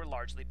cause, were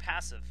largely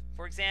passive.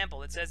 For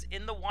example, it says,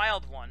 in The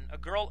Wild One, a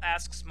girl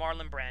asks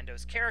Marlon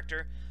Brando's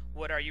character,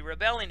 "What are you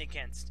rebelling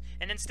against?"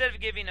 And instead of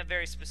giving a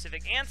very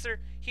specific answer,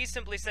 he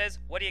simply says,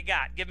 "What do you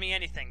got? Give me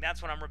anything.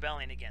 That's what I'm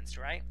rebelling against,"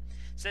 right?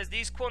 It says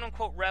these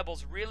quote-unquote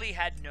rebels really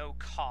had no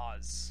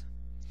cause.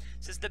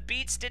 It says the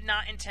Beats did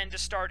not intend to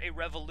start a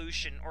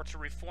revolution or to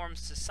reform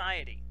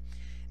society.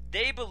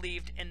 They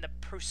believed in the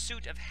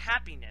pursuit of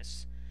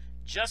happiness,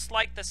 just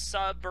like the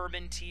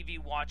suburban TV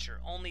watcher,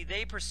 only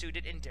they pursued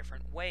it in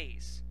different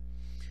ways.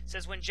 It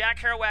says when Jack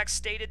Kerouac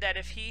stated that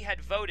if he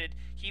had voted,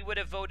 he would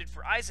have voted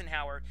for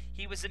Eisenhower,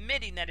 he was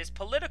admitting that his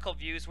political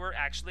views were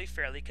actually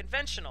fairly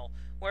conventional,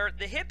 where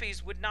the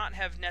hippies would not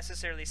have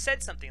necessarily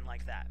said something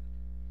like that.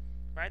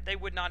 Right? They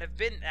would not have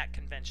been that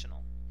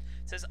conventional.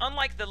 It says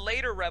unlike the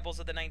later rebels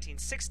of the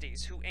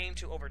 1960s who aimed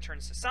to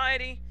overturn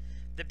society,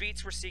 the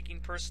Beats were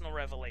seeking personal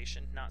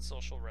revelation, not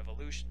social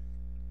revolution.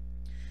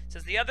 It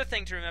says the other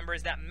thing to remember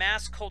is that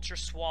mass culture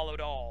swallowed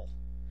all.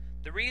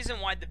 The reason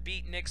why the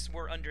beatniks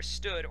were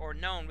understood or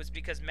known was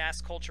because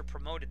mass culture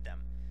promoted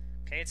them.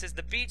 Okay, it says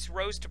the Beats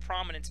rose to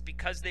prominence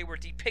because they were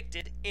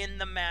depicted in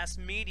the mass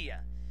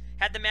media.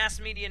 Had the mass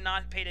media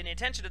not paid any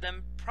attention to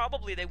them,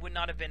 probably they would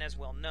not have been as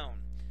well known.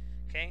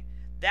 Okay,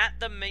 that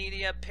the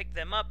media picked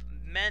them up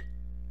meant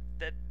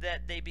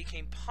that they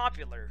became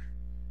popular.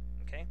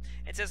 Okay,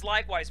 it says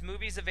likewise,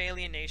 movies of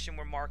alienation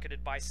were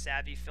marketed by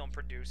savvy film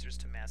producers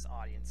to mass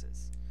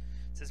audiences.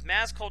 It says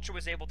mass culture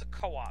was able to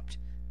co-opt,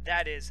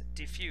 that is,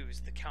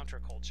 diffuse the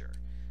counterculture.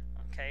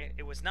 Okay,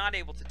 it was not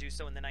able to do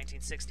so in the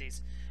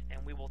 1960s,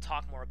 and we will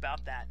talk more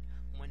about that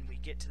when we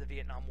get to the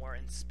Vietnam War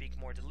and speak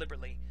more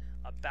deliberately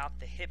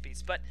about the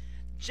hippies. But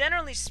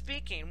generally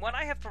speaking, what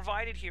I have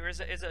provided here is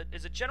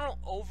a general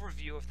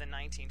overview of the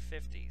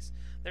 1950s.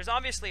 There's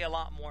obviously a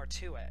lot more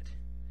to it,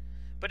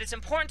 but it's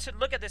important to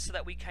look at this so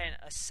that we can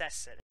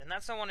assess it, and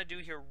that's what I want to do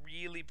here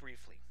really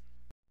briefly.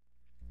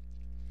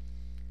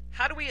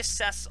 How do we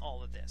assess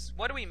all of this?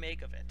 What do we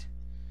make of it?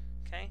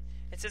 Okay,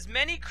 it says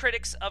many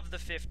critics of the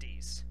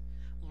 50s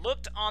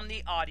looked on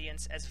the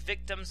audience as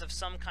victims of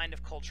some kind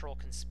of cultural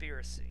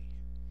conspiracy.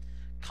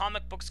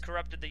 Comic books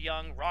corrupted the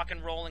young, rock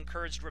and roll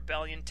encouraged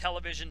rebellion,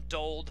 television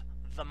dulled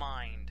the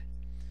mind.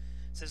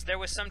 It says there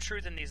was some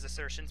truth in these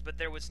assertions, but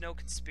there was no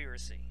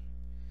conspiracy.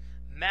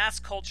 Mass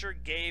culture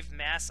gave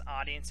mass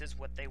audiences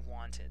what they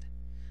wanted.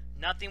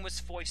 Nothing was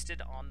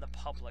foisted on the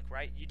public,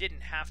 right? You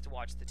didn't have to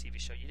watch the TV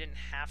show. You didn't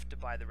have to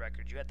buy the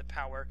record. You had the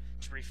power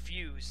to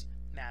refuse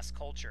mass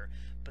culture,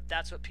 but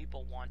that's what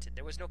people wanted.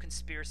 There was no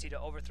conspiracy to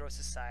overthrow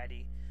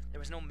society. There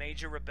was no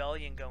major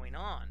rebellion going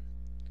on.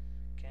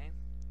 Okay?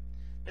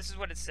 This is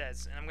what it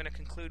says, and I'm going to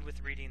conclude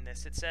with reading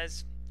this. It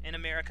says, in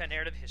America,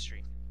 Narrative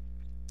History,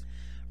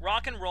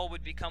 rock and roll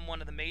would become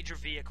one of the major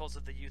vehicles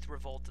of the youth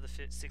revolt of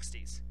the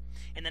 60s.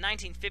 In the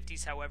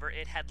 1950s, however,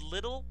 it had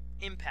little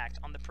impact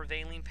on the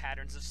prevailing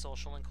patterns of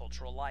social and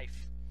cultural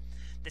life.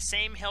 The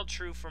same held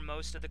true for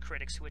most of the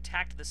critics who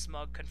attacked the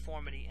smug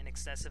conformity and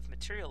excessive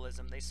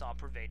materialism they saw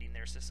pervading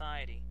their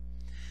society.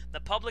 The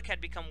public had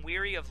become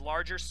weary of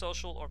larger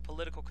social or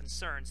political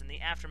concerns in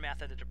the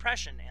aftermath of the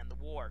Depression and the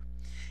war.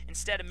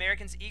 Instead,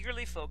 Americans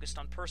eagerly focused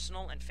on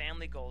personal and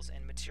family goals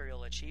and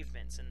material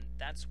achievements, and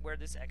that's where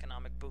this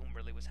economic boom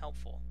really was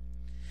helpful.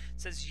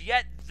 It says,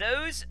 yet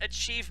those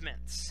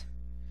achievements,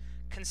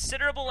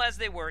 considerable as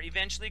they were,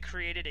 eventually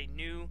created a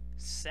new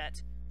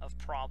set of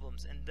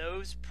problems, and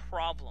those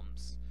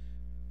problems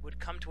would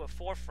come to a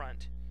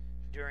forefront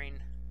during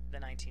the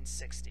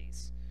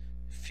 1960s.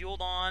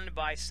 Fueled on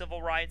by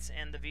civil rights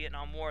and the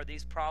Vietnam War,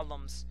 these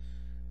problems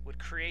would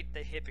create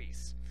the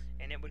hippies,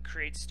 and it would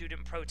create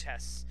student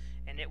protests,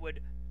 and it would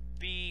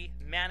be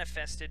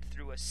manifested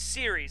through a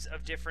series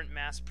of different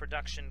mass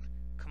production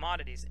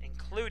commodities,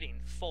 including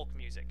folk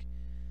music.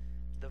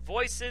 The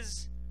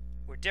voices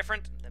were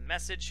different, the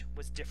message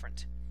was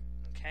different.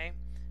 Okay?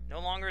 No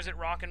longer is it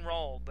rock and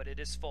roll, but it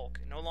is folk.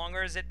 No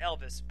longer is it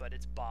Elvis, but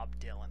it's Bob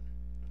Dylan.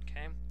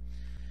 Okay?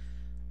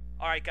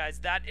 Alright guys,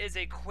 that is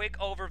a quick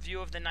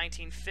overview of the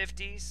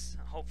 1950s.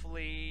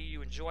 Hopefully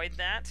you enjoyed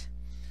that.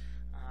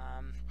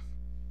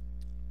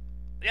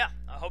 yeah,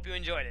 I hope you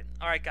enjoyed it.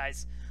 All right,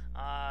 guys.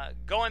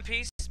 Go in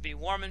peace, be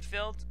warm and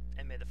filled,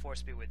 and may the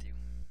Force be with you.